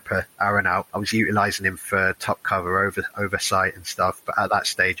sniper Aaron out. I was utilising him for top cover, oversight and stuff, but at that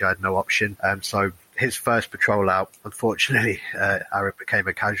stage I had no option. So his first patrol out, unfortunately, Aaron became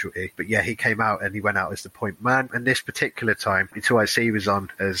a casualty. But yeah, he came out and he went out as the point man. And this particular time, the OIC was on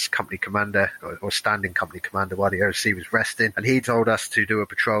as company commander or standing company commander while the OC was resting. And he told us to do a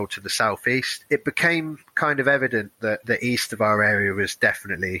patrol to the southeast. It became kind of evident that the east of our area was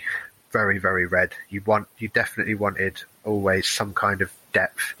definitely very, very red. You definitely wanted always some kind of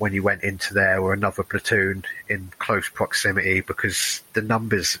depth when you went into there, or another platoon in close proximity, because the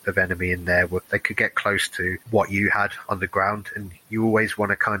numbers of enemy in there they could get close to what you had on the ground, and you always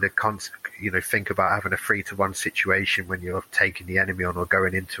want to kind of think about having a 3-to-1 situation when you're taking the enemy on or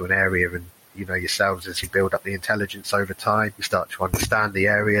going into an area. And yourselves, as you build up the intelligence over time, you start to understand the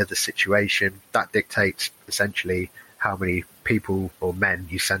area, the situation. That dictates essentially how many people or men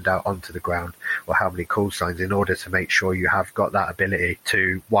you send out onto the ground, or how many call signs, in order to make sure you have got that ability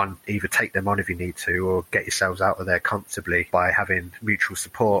to, one, either take them on if you need to, or get yourselves out of there comfortably by having mutual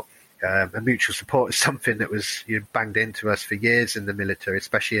support. And mutual support is something that was banged into us for years in the military,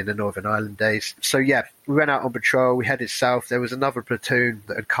 especially in the Northern Ireland days. So yeah, we went out on patrol, we headed south. There was another platoon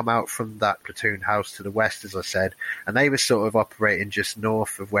that had come out from that platoon house to the west, as I said, and they were sort of operating just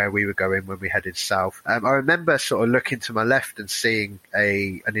north of where we were going when we headed south. I remember sort of looking to my left and seeing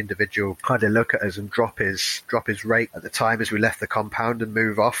an individual kind of look at us and drop his rate at the time as we left the compound and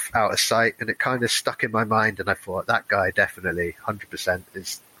move off out of sight, and it kind of stuck in my mind, and I thought, that guy definitely 100%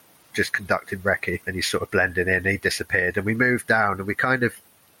 is just conducting recce, and he's sort of blending in. He disappeared, and we moved down, and we kind of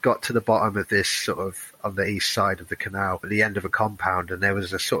got to the bottom of this sort of on the east side of the canal at the end of a compound, and there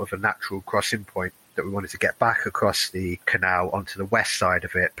was a sort of a natural crossing point that we wanted to get back across the canal onto the west side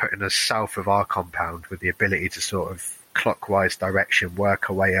of it, putting us south of our compound with the ability to sort of clockwise direction work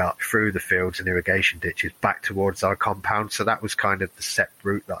our way up through the fields and irrigation ditches back towards our compound. So that was kind of the set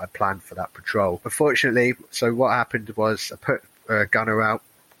route that I planned for that patrol. Unfortunately, so what happened was I put a gunner out,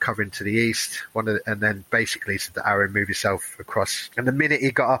 covering to the east. And then basically said to Aaron, move yourself across. And the minute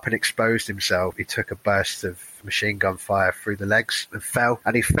he got up and exposed himself, he took a burst of machine gun fire through the legs and fell.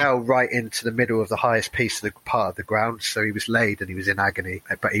 And he fell right into the middle of the highest piece of the part of the ground. So he was laid and he was in agony,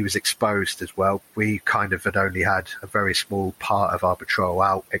 but he was exposed as well. We kind of had only had a very small part of our patrol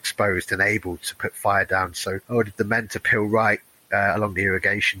out, exposed and able to put fire down. So I ordered the men to peel right along the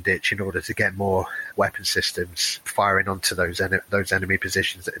irrigation ditch in order to get more weapon systems firing onto those enemy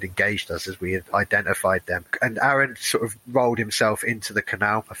positions that had engaged us as we had identified them. And Aaron sort of rolled himself into the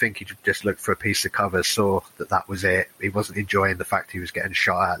canal. I think he just looked for a piece of cover, saw that was it. He wasn't enjoying the fact he was getting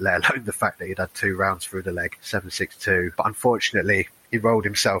shot at, let alone the fact that he'd had 2 rounds through the leg, 7.62. But unfortunately, he rolled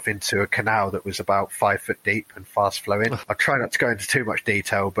himself into a canal that was about 5 foot deep and fast flowing. I try not to go into too much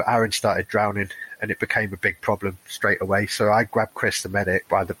detail, but Aaron started drowning and it became a big problem straight away. So I grabbed Chris, the medic,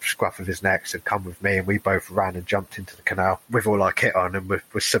 by the scruff of his neck, said, come with me. And we both ran and jumped into the canal with all our kit on and were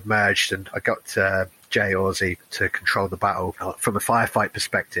submerged. And I got Jay Orsey to control the battle from a firefight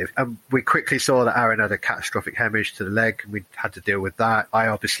perspective. And we quickly saw that Aaron had a catastrophic hemorrhage to the leg, and we had to deal with that. I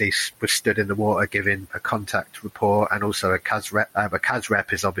obviously was stood in the water giving a contact report and also a CAS rep. A CAS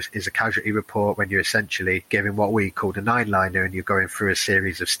rep is a casualty report when you're essentially giving what we called a 9-liner, and you're going through a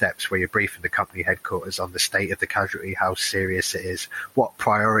series of steps where you're briefing the company headquarters on the state of the casualty, how serious it is, what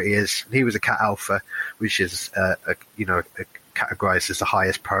priority is. And he was a Cat Alpha, which is categorized as the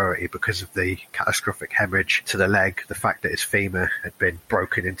highest priority because of the catastrophic hemorrhage to the leg, the fact that his femur had been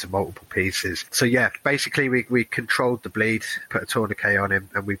broken into multiple pieces. So yeah, basically we controlled the bleed, put a tourniquet on him,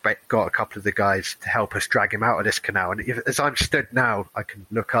 and we got a couple of the guys to help us drag him out of this canal. And as I'm stood now, I can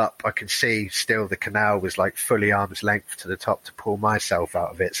look up, I can see still the canal was like fully arm's length to the top to pull myself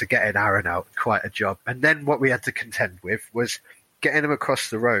out of it. So getting Aaron out, quite a job. And then what we had to contend with was getting him across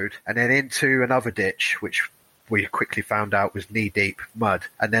the road and then into another ditch, which we quickly found out was knee-deep mud,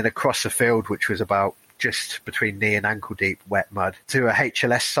 and then across a field which was about just between knee and ankle-deep wet mud to a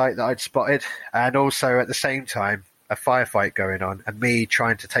HLS site that I'd spotted, and also at the same time a firefight going on and me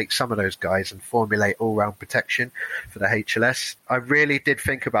trying to take some of those guys and formulate all-round protection for the HLS. I really did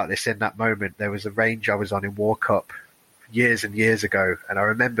think about this in that moment. There was a range I was on in Warcup years and years ago, and I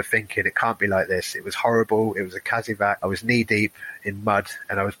remember thinking it can't be like this. It was horrible. It was a Kazivac. I was knee deep in mud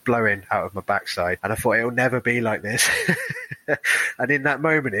and I was blowing out of my backside, and I thought it'll never be like this. And in that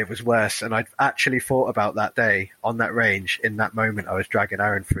moment it was worse, and I'd actually thought about that day on that range. In that moment I was dragging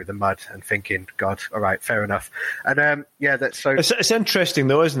Aaron through the mud and thinking, God, all right, fair enough. And that's so it's interesting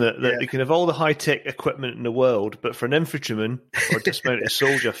though, isn't it, that you can have all the high-tech equipment in the world, but for an infantryman or a dismounted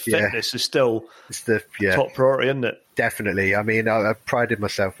soldier, fitness is still the top priority, isn't it? Definitely. I mean, I prided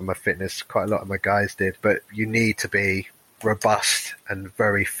myself on my fitness. Quite a lot of my guys did. But you need to be robust and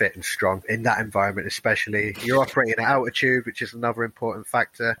very fit and strong in that environment, especially. You're operating at altitude, which is another important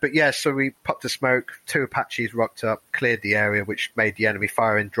factor. But yeah, so we popped the smoke. 2 Apaches rocked up, cleared the area, which made the enemy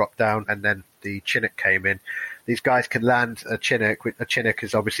firing drop down, and then the Chinook came in. These guys can land a Chinook. A Chinook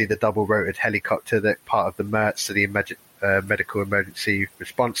is obviously the double-rotored helicopter that part of the MERTS, so the Medical Emergency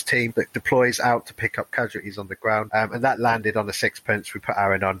Response Team that deploys out to pick up casualties on the ground. And that landed on a sixpence. We put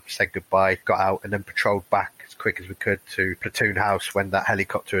Aaron on, said goodbye, got out, and then patrolled back as quick as we could to Platoon House when that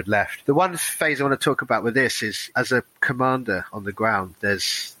helicopter had left. The one phase I want to talk about with this is, as a commander on the ground,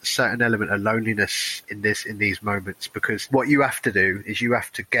 there's a certain element of loneliness in these moments, because what you have to do is you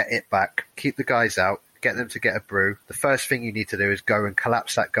have to get it back, keep the guys out, get them to get a brew. The first thing you need to do is go and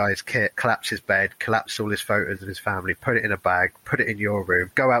collapse that guy's kit, collapse his bed, collapse all his photos of his family, put it in a bag, put it in your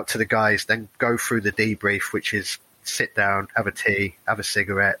room, go out to the guys, then go through the debrief, which is sit down, have a tea, have a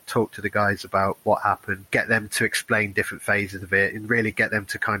cigarette, talk to the guys about what happened, get them to explain different phases of it and really get them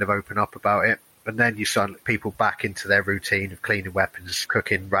to kind of open up about it. And then you send people back into their routine of cleaning weapons,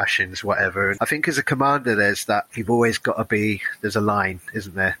 cooking rations, whatever. And I think as a commander, there's a line,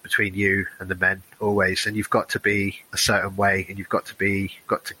 isn't there, between you and the men, always. And you've got to be a certain way, and you've got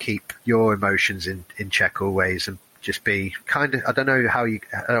to keep your emotions in check always, and just be kind of,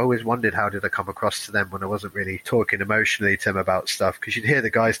 I always wondered how did I come across to them when I wasn't really talking emotionally to them about stuff, because you'd hear the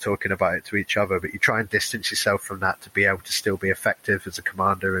guys talking about it to each other, but you try and distance yourself from that to be able to still be effective as a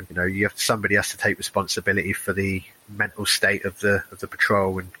commander. And somebody has to take responsibility for the mental state of the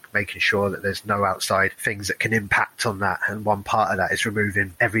patrol and making sure that there's no outside things that can impact on that. And one part of that is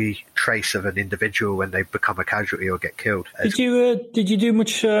removing every trace of an individual when they become a casualty or get killed. Did you do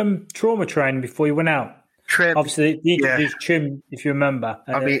much trauma training before you went out? Trim. Obviously, the introduced Trim, if you remember,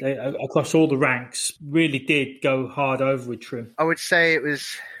 and they, across all the ranks, really did go hard over with Trim. I would say it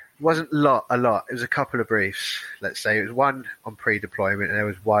was wasn't a lot. It was a couple of briefs, let's say. It was one on pre-deployment, and there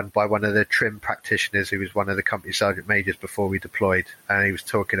was one by one of the trim practitioners who was one of the company sergeant majors before we deployed. And he was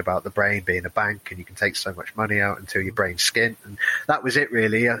talking about the brain being a bank, and you can take so much money out until your brain's skint. And that was it,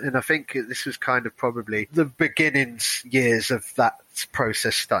 really. And I think this was kind of probably the beginnings years of that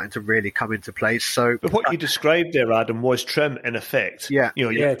process starting to really come into place. So, but what you described there, Adam, was trim in effect. Yeah.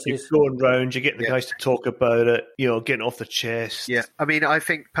 You're going round, you're getting the guys to talk about it, getting off the chest. Yeah. I mean, I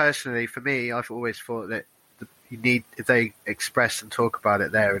think personally, for me, I've always thought that if they express and talk about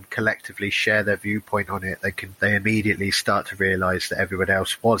it there and collectively share their viewpoint on it, they immediately start to realise that everyone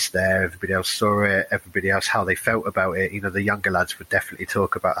else was there, everybody else saw it, everybody else how they felt about it. The younger lads would definitely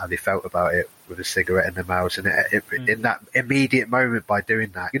talk about how they felt about it with a cigarette in their mouths, and in that immediate moment, by doing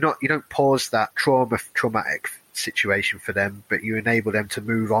that, you don't pause that traumatic situation for them, but you enable them to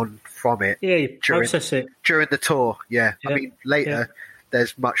move on from it. Yeah, you process it during the tour. Yeah. I mean, later. Yeah.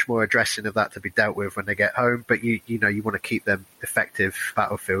 There's much more addressing of that to be dealt with when they get home, but you want to keep them effective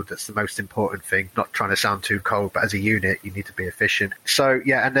battlefield. That's the most important thing. Not trying to sound too cold, but as a unit, you need to be efficient. So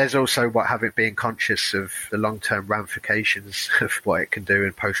yeah, and there's also being conscious of the long-term ramifications of what it can do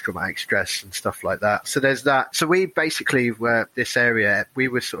in post-traumatic stress and stuff like that. So there's that. So we basically were we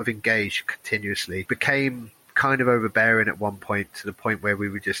were sort of engaged continuously, became kind of overbearing at one point, to the point where we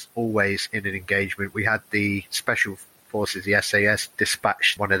were just always in an engagement. We had the special forces, the SAS,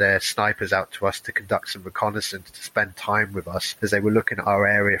 dispatched one of their snipers out to us to conduct some reconnaissance, to spend time with us as they were looking at our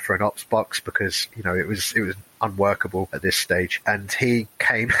area for an ops box, because it was unworkable at this stage. And he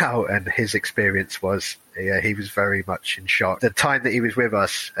came out, and his experience was, he was very much in shock. The time that he was with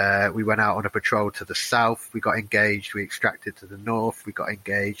us, we went out on a patrol to the south, we got engaged, we extracted to the north, we got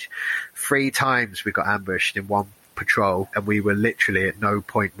engaged. 3 times we got ambushed in one patrol, and we were literally at no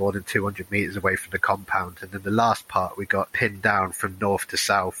point more than 200 meters away from the compound. And then the last part, we got pinned down from north to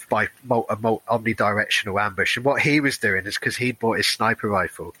south by a omnidirectional ambush. And what he was doing is, because he'd bought his sniper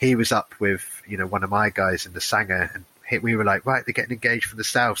rifle, he was up with one of my guys in the Sanger, and we were like, right, they're getting engaged from the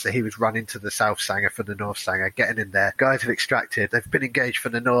south. So he was running to the south Sanger from the north Sanger, getting in there. Guys have extracted, they've been engaged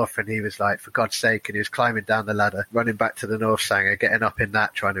from the north, and he was like, for God's sake, and he was climbing down the ladder, running back to the north Sanger, getting up in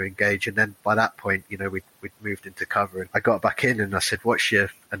that, trying to engage. And then by that point, we'd moved into cover, and I got back in and I said, what's your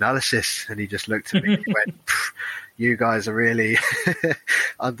analysis? And he just looked at me and he went, you guys are really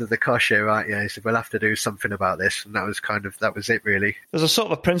under the cosh here, aren't you? He said, we'll have to do something about this. And that was it, really. There's a sort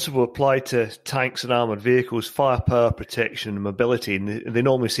of a principle applied to tanks and armoured vehicles: firepower, protection and mobility. And they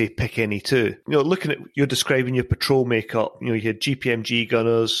normally say pick any two. Looking at, you're describing your patrol makeup, you had GPMG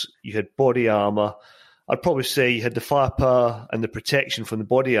gunners, you had body armour. I'd probably say you had the firepower and the protection from the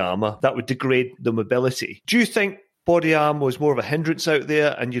body armour. That would degrade the mobility. Do you think body armour was more of a hindrance out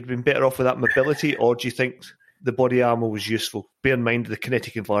there and you'd been better off with that mobility, or do you think the body armour was useful? Bear in mind the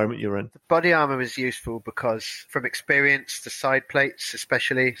kinetic environment you're in. The body armour was useful because, from experience, the side plates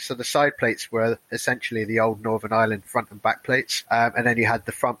especially. So the side plates were essentially the old Northern Ireland front and back plates. And then you had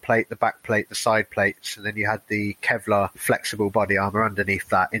the front plate, the back plate, the side plates. And then you had the Kevlar flexible body armour underneath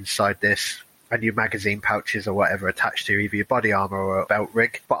that, inside this. And your magazine pouches or whatever attached to either your body armour or a belt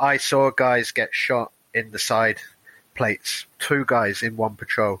rig. But I saw guys get shot in the side plates, 2 guys in one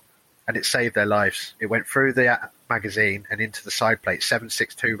patrol, and it saved their lives. It went through the magazine and into the side plate,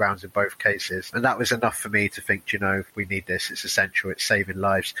 7.62 rounds in both cases. And that was enough for me to think, we need this. It's essential. It's saving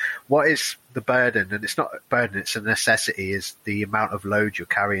lives. What is the burden? And it's not a burden, it's a necessity, is the amount of load you're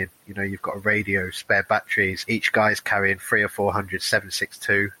carrying. You've got a radio, spare batteries. Each guy's carrying 300 or 400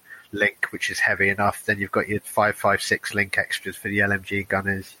 7.62 link, which is heavy enough. Then you've got your 5.56 link extras for the LMG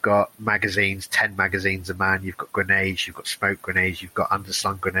gunners. You've got magazines, 10 magazines a man. You've got grenades, you've got smoke grenades, you've got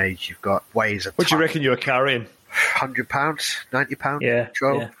underslung grenades, you've got ways of... What do you reckon you were carrying? £100, £90 yeah,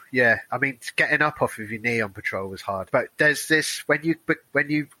 patrol. Yeah, I mean, getting up off of your knee on patrol was hard. But there's this, when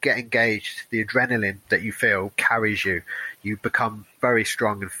you get engaged, the adrenaline that you feel carries you. You become very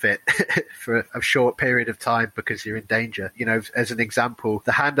strong and fit for a short period of time because you're in danger. As an example,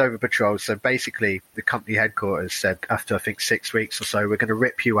 the handover patrol. So basically, the company headquarters said, after I think 6 weeks or so, we're going to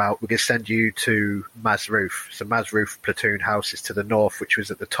rip you out. We're going to send you to Mazroof. So Mazroof platoon house is to the north, which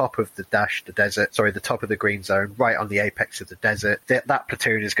was at the top of the the top of the green zone, right on the apex of the desert. That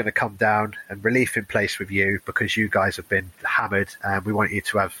platoon is going to come down and relief in place with you because you guys have been hammered and we want you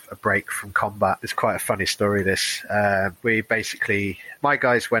to have a break from combat. It's quite a funny story, this. My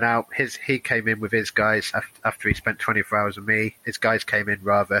guys went out. He came in with his guys after he spent 24 hours with me. His guys came in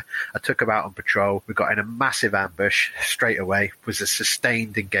rather. I took him out on patrol. We got in a massive ambush straight away. It was a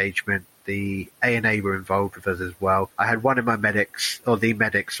sustained engagement. The A&A were involved with us as well. I had one of my medics,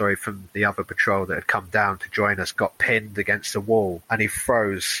 from the other patrol that had come down to join us, got pinned against a wall and he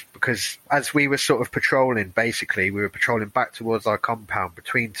froze because as we were sort of patrolling, basically, we were patrolling back towards our compound,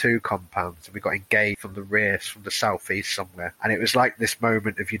 between two compounds, and we got engaged from the rear, from the southeast somewhere. And it was like this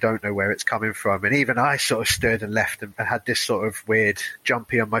moment of you don't know where it's coming from. And even I sort of stood and left and had this sort of weird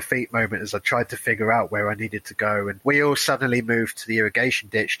jumpy on my feet moment as I tried to figure out where I needed to go. And we all suddenly moved to the irrigation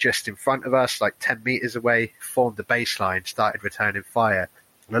ditch just in front of us, like 10 meters away, formed the baseline, started returning fire.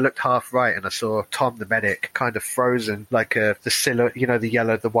 And I looked half right and I saw Tom, the medic, kind of frozen, like the silhouette,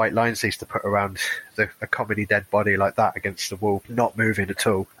 the white lines they used to put around a comedy dead body like that against the wall, not moving at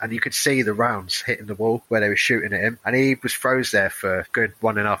all. And you could see the rounds hitting the wall where they were shooting at him. And he was froze there for a good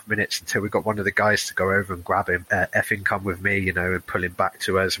 1.5 minutes until we got one of the guys to go over and grab him, effing come with me, and pull him back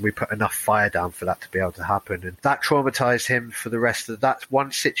to us. And we put enough fire down for that to be able to happen. And that traumatized him for the rest of that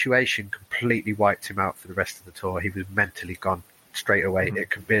one situation, completely wiped him out for the rest of the tour. He was mentally gone straight away.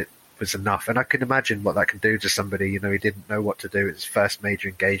 It was enough, and I can imagine what that can do to somebody. He didn't know what to do. It was his first major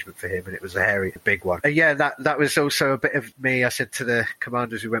engagement for him, and it was a big one. And yeah, that was also a bit of me. I said to the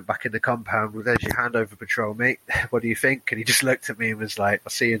commanders who went back in the compound, well, there's your handover patrol, mate. What do you think? And he just looked at me and was like,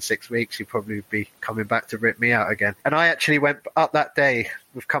 I'll see you in 6 weeks. You'll probably be coming back to rip me out again. And I actually went up that day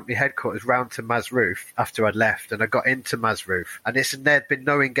with company headquarters round to Mazroof after I'd left, and I got into Mazroof, and there'd been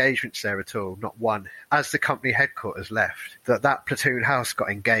no engagements there at all, not one. As the company headquarters left, that platoon house got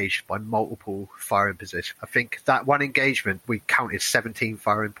engaged by multiple firing positions. I think that one engagement, we counted 17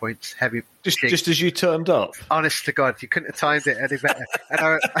 firing points, heavy. Just as you turned up? Honest to God, you couldn't have timed it any better.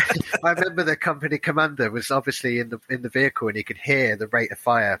 And I remember the company commander was obviously in the vehicle, and he could hear the rate of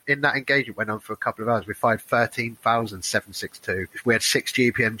fire. In that engagement, went on for a couple of hours. We fired 13,762. We had 6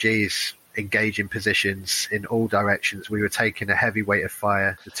 GPMGs engaging positions in all directions. We were taking a heavy weight of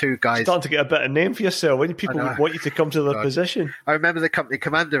fire. The two guys starting to get a better name for yourself when people want you to come to their position. I remember the company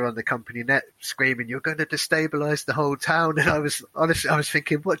commander on the company net screaming, "You're going to destabilize the whole town." And I was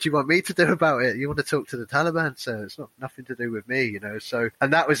thinking, what do you want me to do about it? You want to talk to the Taliban, sir? It's nothing to do with me, So,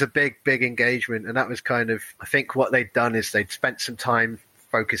 and that was a big engagement. And that was kind of, I think what they'd done is they'd spent some time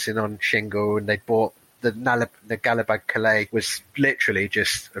focusing on Shingle, and they'd bought the Galabad Calais was literally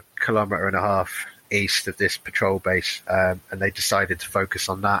just 1.5 kilometers east of this patrol base, and they decided to focus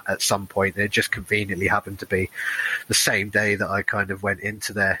on that at some point. It just conveniently happened to be the same day that I kind of went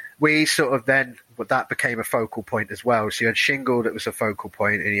into there. We sort of then, that became a focal point as well. So you had Shingle that was a focal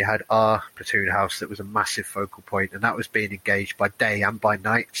point, and you had our platoon house that was a massive focal point, and that was being engaged by day and by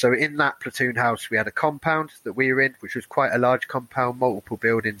night. So in that platoon house, we had a compound that we were in, which was quite a large compound, multiple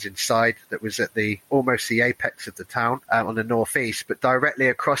buildings inside, that was at almost the apex of the town, on the northeast. But directly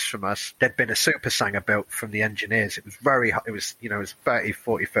across from us, there'd been a super Sanger built from the engineers. It was very high. It was 30,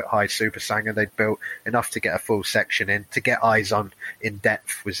 40 foot high super Sanger. They'd built enough to get a full section in, to get eyes on in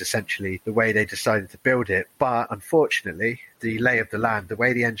depth, was essentially the way they decided to build it. But unfortunately, the lay of the land, the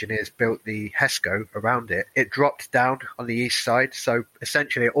way the engineers built the HESCO around it, it dropped down on the east side. So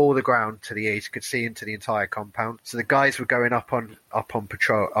essentially all the ground to the east could see into the entire compound. So the guys were going up on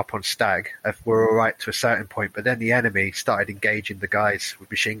patrol, up on Stag, were all right to a certain point. But then the enemy started engaging the guys with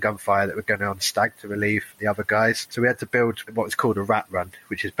machine gun fire that were going on Stag to relieve the other guys. So we had to build what was called a rat run,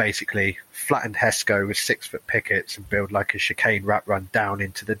 which is basically flattened HESCO with 6-foot pickets, and build like a chicane rat run down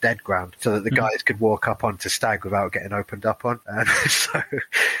into the dead ground so that the guys could walk up onto Stag without getting opened up on. So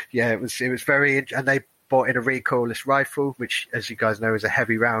yeah, it was very and they bought in a recoilless rifle, which, as you guys know, is a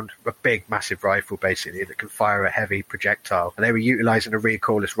heavy round, a big massive rifle basically that can fire a heavy projectile. And they were utilizing a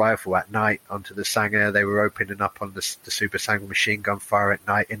recoilless rifle at night onto the Sanger. They were opening up on the super Sanger machine gun fire at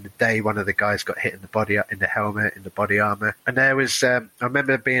night. In the day, one of the guys got hit in the body, in the helmet, in the body armor. And there was I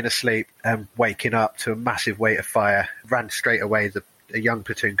remember being asleep and waking up to a massive weight of fire. Ran straight away. A young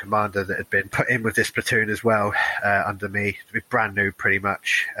platoon commander that had been put in with this platoon as well, under me, brand new pretty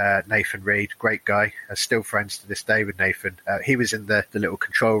much, Nathan Reed, great guy, still friends to this day with Nathan. He was in the little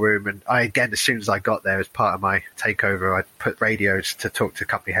control room, and as soon as I got there, as part of my takeover, I put radios to talk to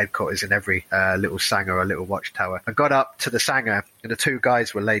company headquarters in every little Sanger or little watchtower. I got up to the Sanger, and the two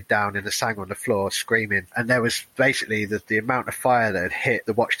guys were laid down in the Sanger on the floor screaming, and there was basically the amount of fire that had hit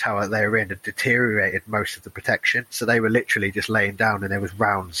the watchtower they were in had deteriorated most of the protection, so they were literally just laying down, and there was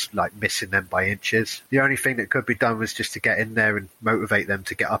rounds like missing them by inches. The only thing that could be done was just to get in there and motivate them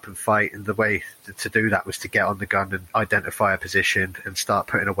to get up and fight, and the way to do that was to get on the gun and identify a position and start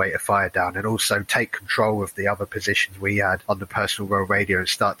putting a weight of fire down, and also take control of the other positions we had on the personal row radio and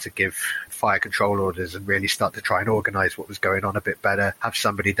start to give fire control orders and really start to try and organise what was going on a bit better. Have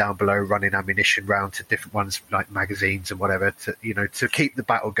somebody down below running ammunition round to different ones like magazines and whatever to keep the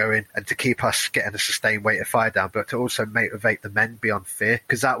battle going and to keep us getting a sustained weight of fire down, but to also motivate the men beyond fear,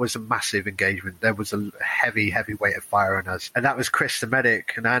 because that was a massive engagement. There was a heavy weight of fire on us, and that was Chris the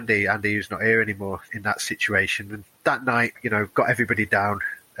medic and Andy who's not here anymore in that situation. And that night, got everybody down,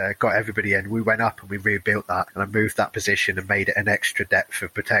 got everybody in. We went up and we rebuilt that, and I moved that position and made it an extra depth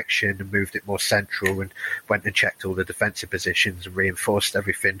of protection and moved it more central, and went and checked all the defensive positions and reinforced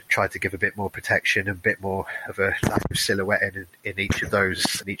everything, tried to give a bit more protection and a bit more of a lack of silhouette in each of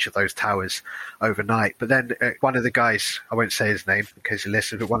those towers overnight. But then one of the guys, I won't say his name in case you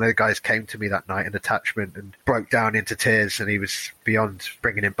listen, but one of the guys came to me that night, an attachment, and broke down into tears, and he was beyond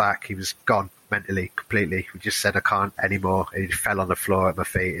bringing him back. He was gone mentally, completely. We just said, I can't anymore. He fell on the floor at my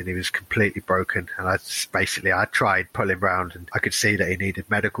feet and he was completely broken. And I tried pull him round, and I could see that he needed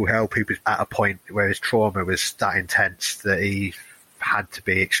medical help. He was at a point where his trauma was that intense that he had to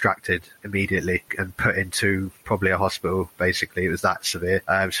be extracted immediately and put into probably a hospital. Basically, it was that severe.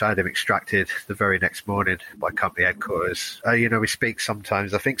 So I had him extracted the very next morning by company headquarters. We speak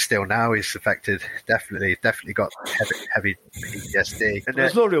sometimes. I think still now he's affected. Definitely got heavy PTSD. And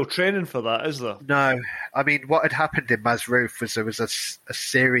there's no real training for that, is there? No. I mean, what had happened in Mazroof was there was a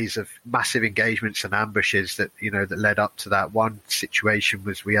series of massive engagements and ambushes that led up to that. One situation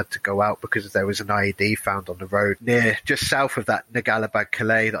was we had to go out because there was an IED found on the road near just south of that Nagalabad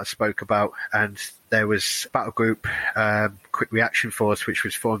Calais that I spoke about, and there was battle group quick reaction force which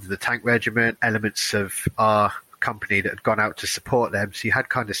was formed of the tank regiment, elements of our company that had gone out to support them. So you had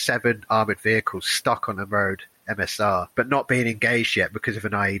kind of 7 armoured vehicles stuck on the road, MSR, but not being engaged yet because of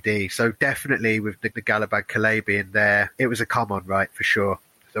an IED. So definitely with the Galabad Calais being there, it was a come on, right, for sure.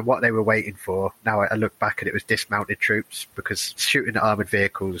 So what they were waiting for, now I look back at it, was dismounted troops, because shooting at armoured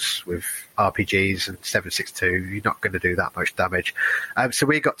vehicles with RPGs and 7.62, you're not going to do that much damage. So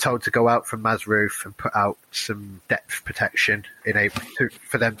we got told to go out from Mazroof and put out some depth protection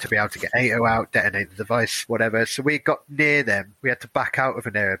for them to be able to get ATO out, detonate the device, whatever. So we got near them. We had to back out of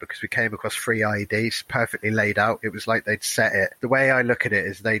an area because we came across 3 IEDs perfectly laid out. It was like they'd set it. The way I look at it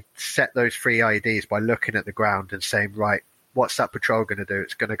is they'd set those 3 IEDs by looking at the ground and saying, right, what's that patrol going to do?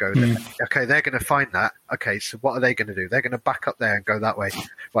 It's going to go there. Okay, they're going to find that. Okay, so what are they going to do? They're going to back up there and go that way.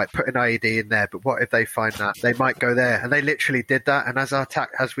 Right, put an IED in there, but what if they find that? They might go there. And they literally did that. And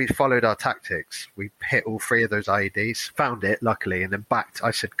as we followed our tactics, we hit all 3 of those IEDs, found it, luckily, and then backed.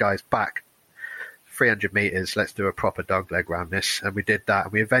 I said, guys, back 300 metres, let's do a proper dogleg around this. And we did that.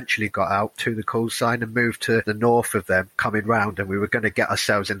 And we eventually got out to the call sign and moved to the north of them, coming round, and we were going to get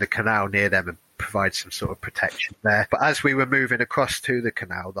ourselves in the canal near them and provide some sort of protection there. But as we were moving across to the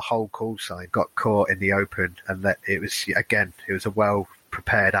canal, the whole call sign got caught in the open, and it was a well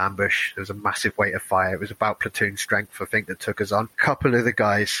prepared ambush. There was a massive weight of fire. It was about platoon strength, I think, that took us on. A couple of the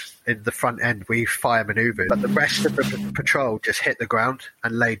guys in the front end, we fire maneuvered, but the rest of the patrol just hit the ground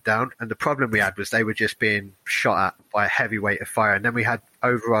and laid down. And the problem we had was they were just being shot at by a heavy weight of fire. And then we had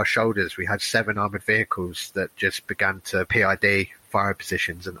over our shoulders, we had 7 armoured vehicles that just began to PID fire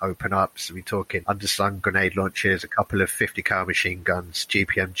positions and open up. So we're talking underslung grenade launchers, a couple of 50 cal machine guns,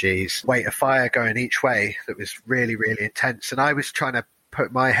 GPMGs, weight of fire going each way that was really, really intense. And I was trying to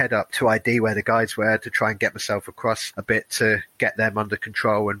put my head up to ID where the guys were to try and get myself across a bit to get them under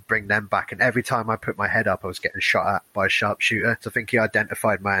control and bring them back. And every time I put my head up, I was getting shot at by a sharpshooter. So I think he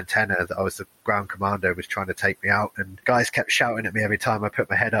identified my antenna, that I was the ground commander, was trying to take me out. And guys kept shouting at me every time I put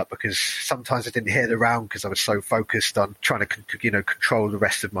my head up, because sometimes I didn't hear the round because I was so focused on trying to, control the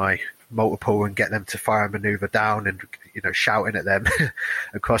rest of my multiple and get them to fire and maneuver down, and shouting at them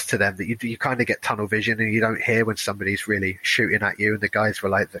across to them, that you kind of get tunnel vision and you don't hear when somebody's really shooting at you. And the guys were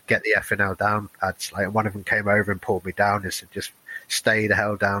like, get the FNL down, lads. Like, one of them came over and pulled me down and said, just stay the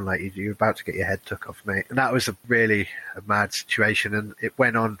hell down, like you're about to get your head took off, mate. And that was a mad situation, and it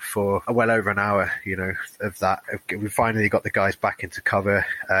went on for well over an hour, of that. We finally got the guys back into cover.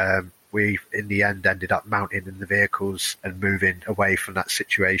 We, in the end, ended up mounting in the vehicles and moving away from that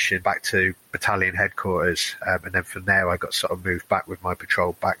situation back to battalion headquarters. And then from there, I got sort of moved back with my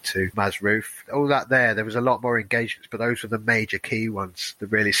patrol back to Mazroof. All that there was a lot more engagements, but those were the major key ones that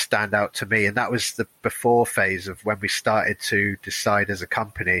really stand out to me. And that was the before phase of when we started to decide as a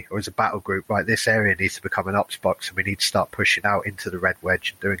company or as a battle group, right, this area needs to become an ops box, and we need to start pushing out into the Red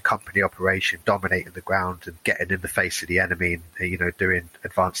Wedge and doing company operation, dominating the ground and getting in the face of the enemy and, doing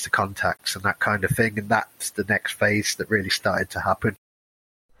advance to contact and that kind of thing. And that's the next phase that really started to happen.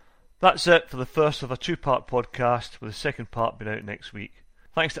 That's it for the first of a 2-part podcast, with the second part being out next week.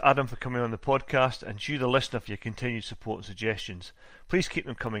 Thanks to Adam for coming on the podcast, and to you, the listener, for your continued support and suggestions. Please keep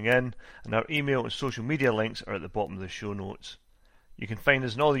them coming in, and our email and social media links are at the bottom of the show notes. You can find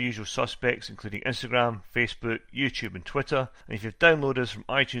us on all the usual suspects, including Instagram, Facebook, YouTube and Twitter. And if you've downloaded us from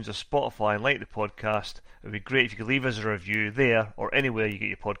iTunes or Spotify and like the podcast, it would be great if you could leave us a review there or anywhere you get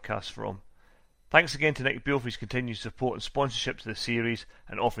your podcasts from. Thanks again to Nick Beale for his continued support and sponsorship to the series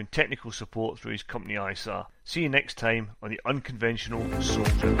and offering technical support through his company ISAR. See you next time on The Unconventional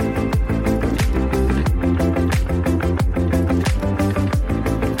Soldier.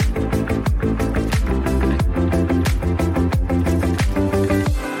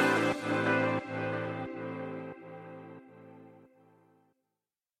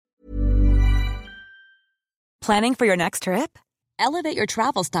 Planning for your next trip? Elevate your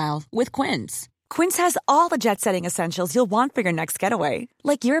travel style with Quince. Quince has all the jet-setting essentials you'll want for your next getaway,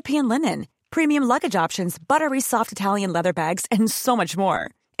 like European linen, premium luggage options, buttery soft Italian leather bags, and so much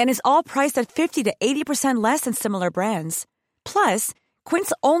more. And is all priced at 50 to 80% less than similar brands. Plus,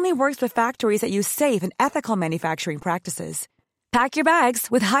 Quince only works with factories that use safe and ethical manufacturing practices. Pack your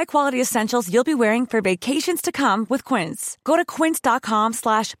bags with high-quality essentials you'll be wearing for vacations to come with Quince. Go to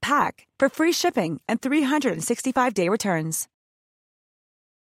quince.com/pack for free shipping and 365-day returns.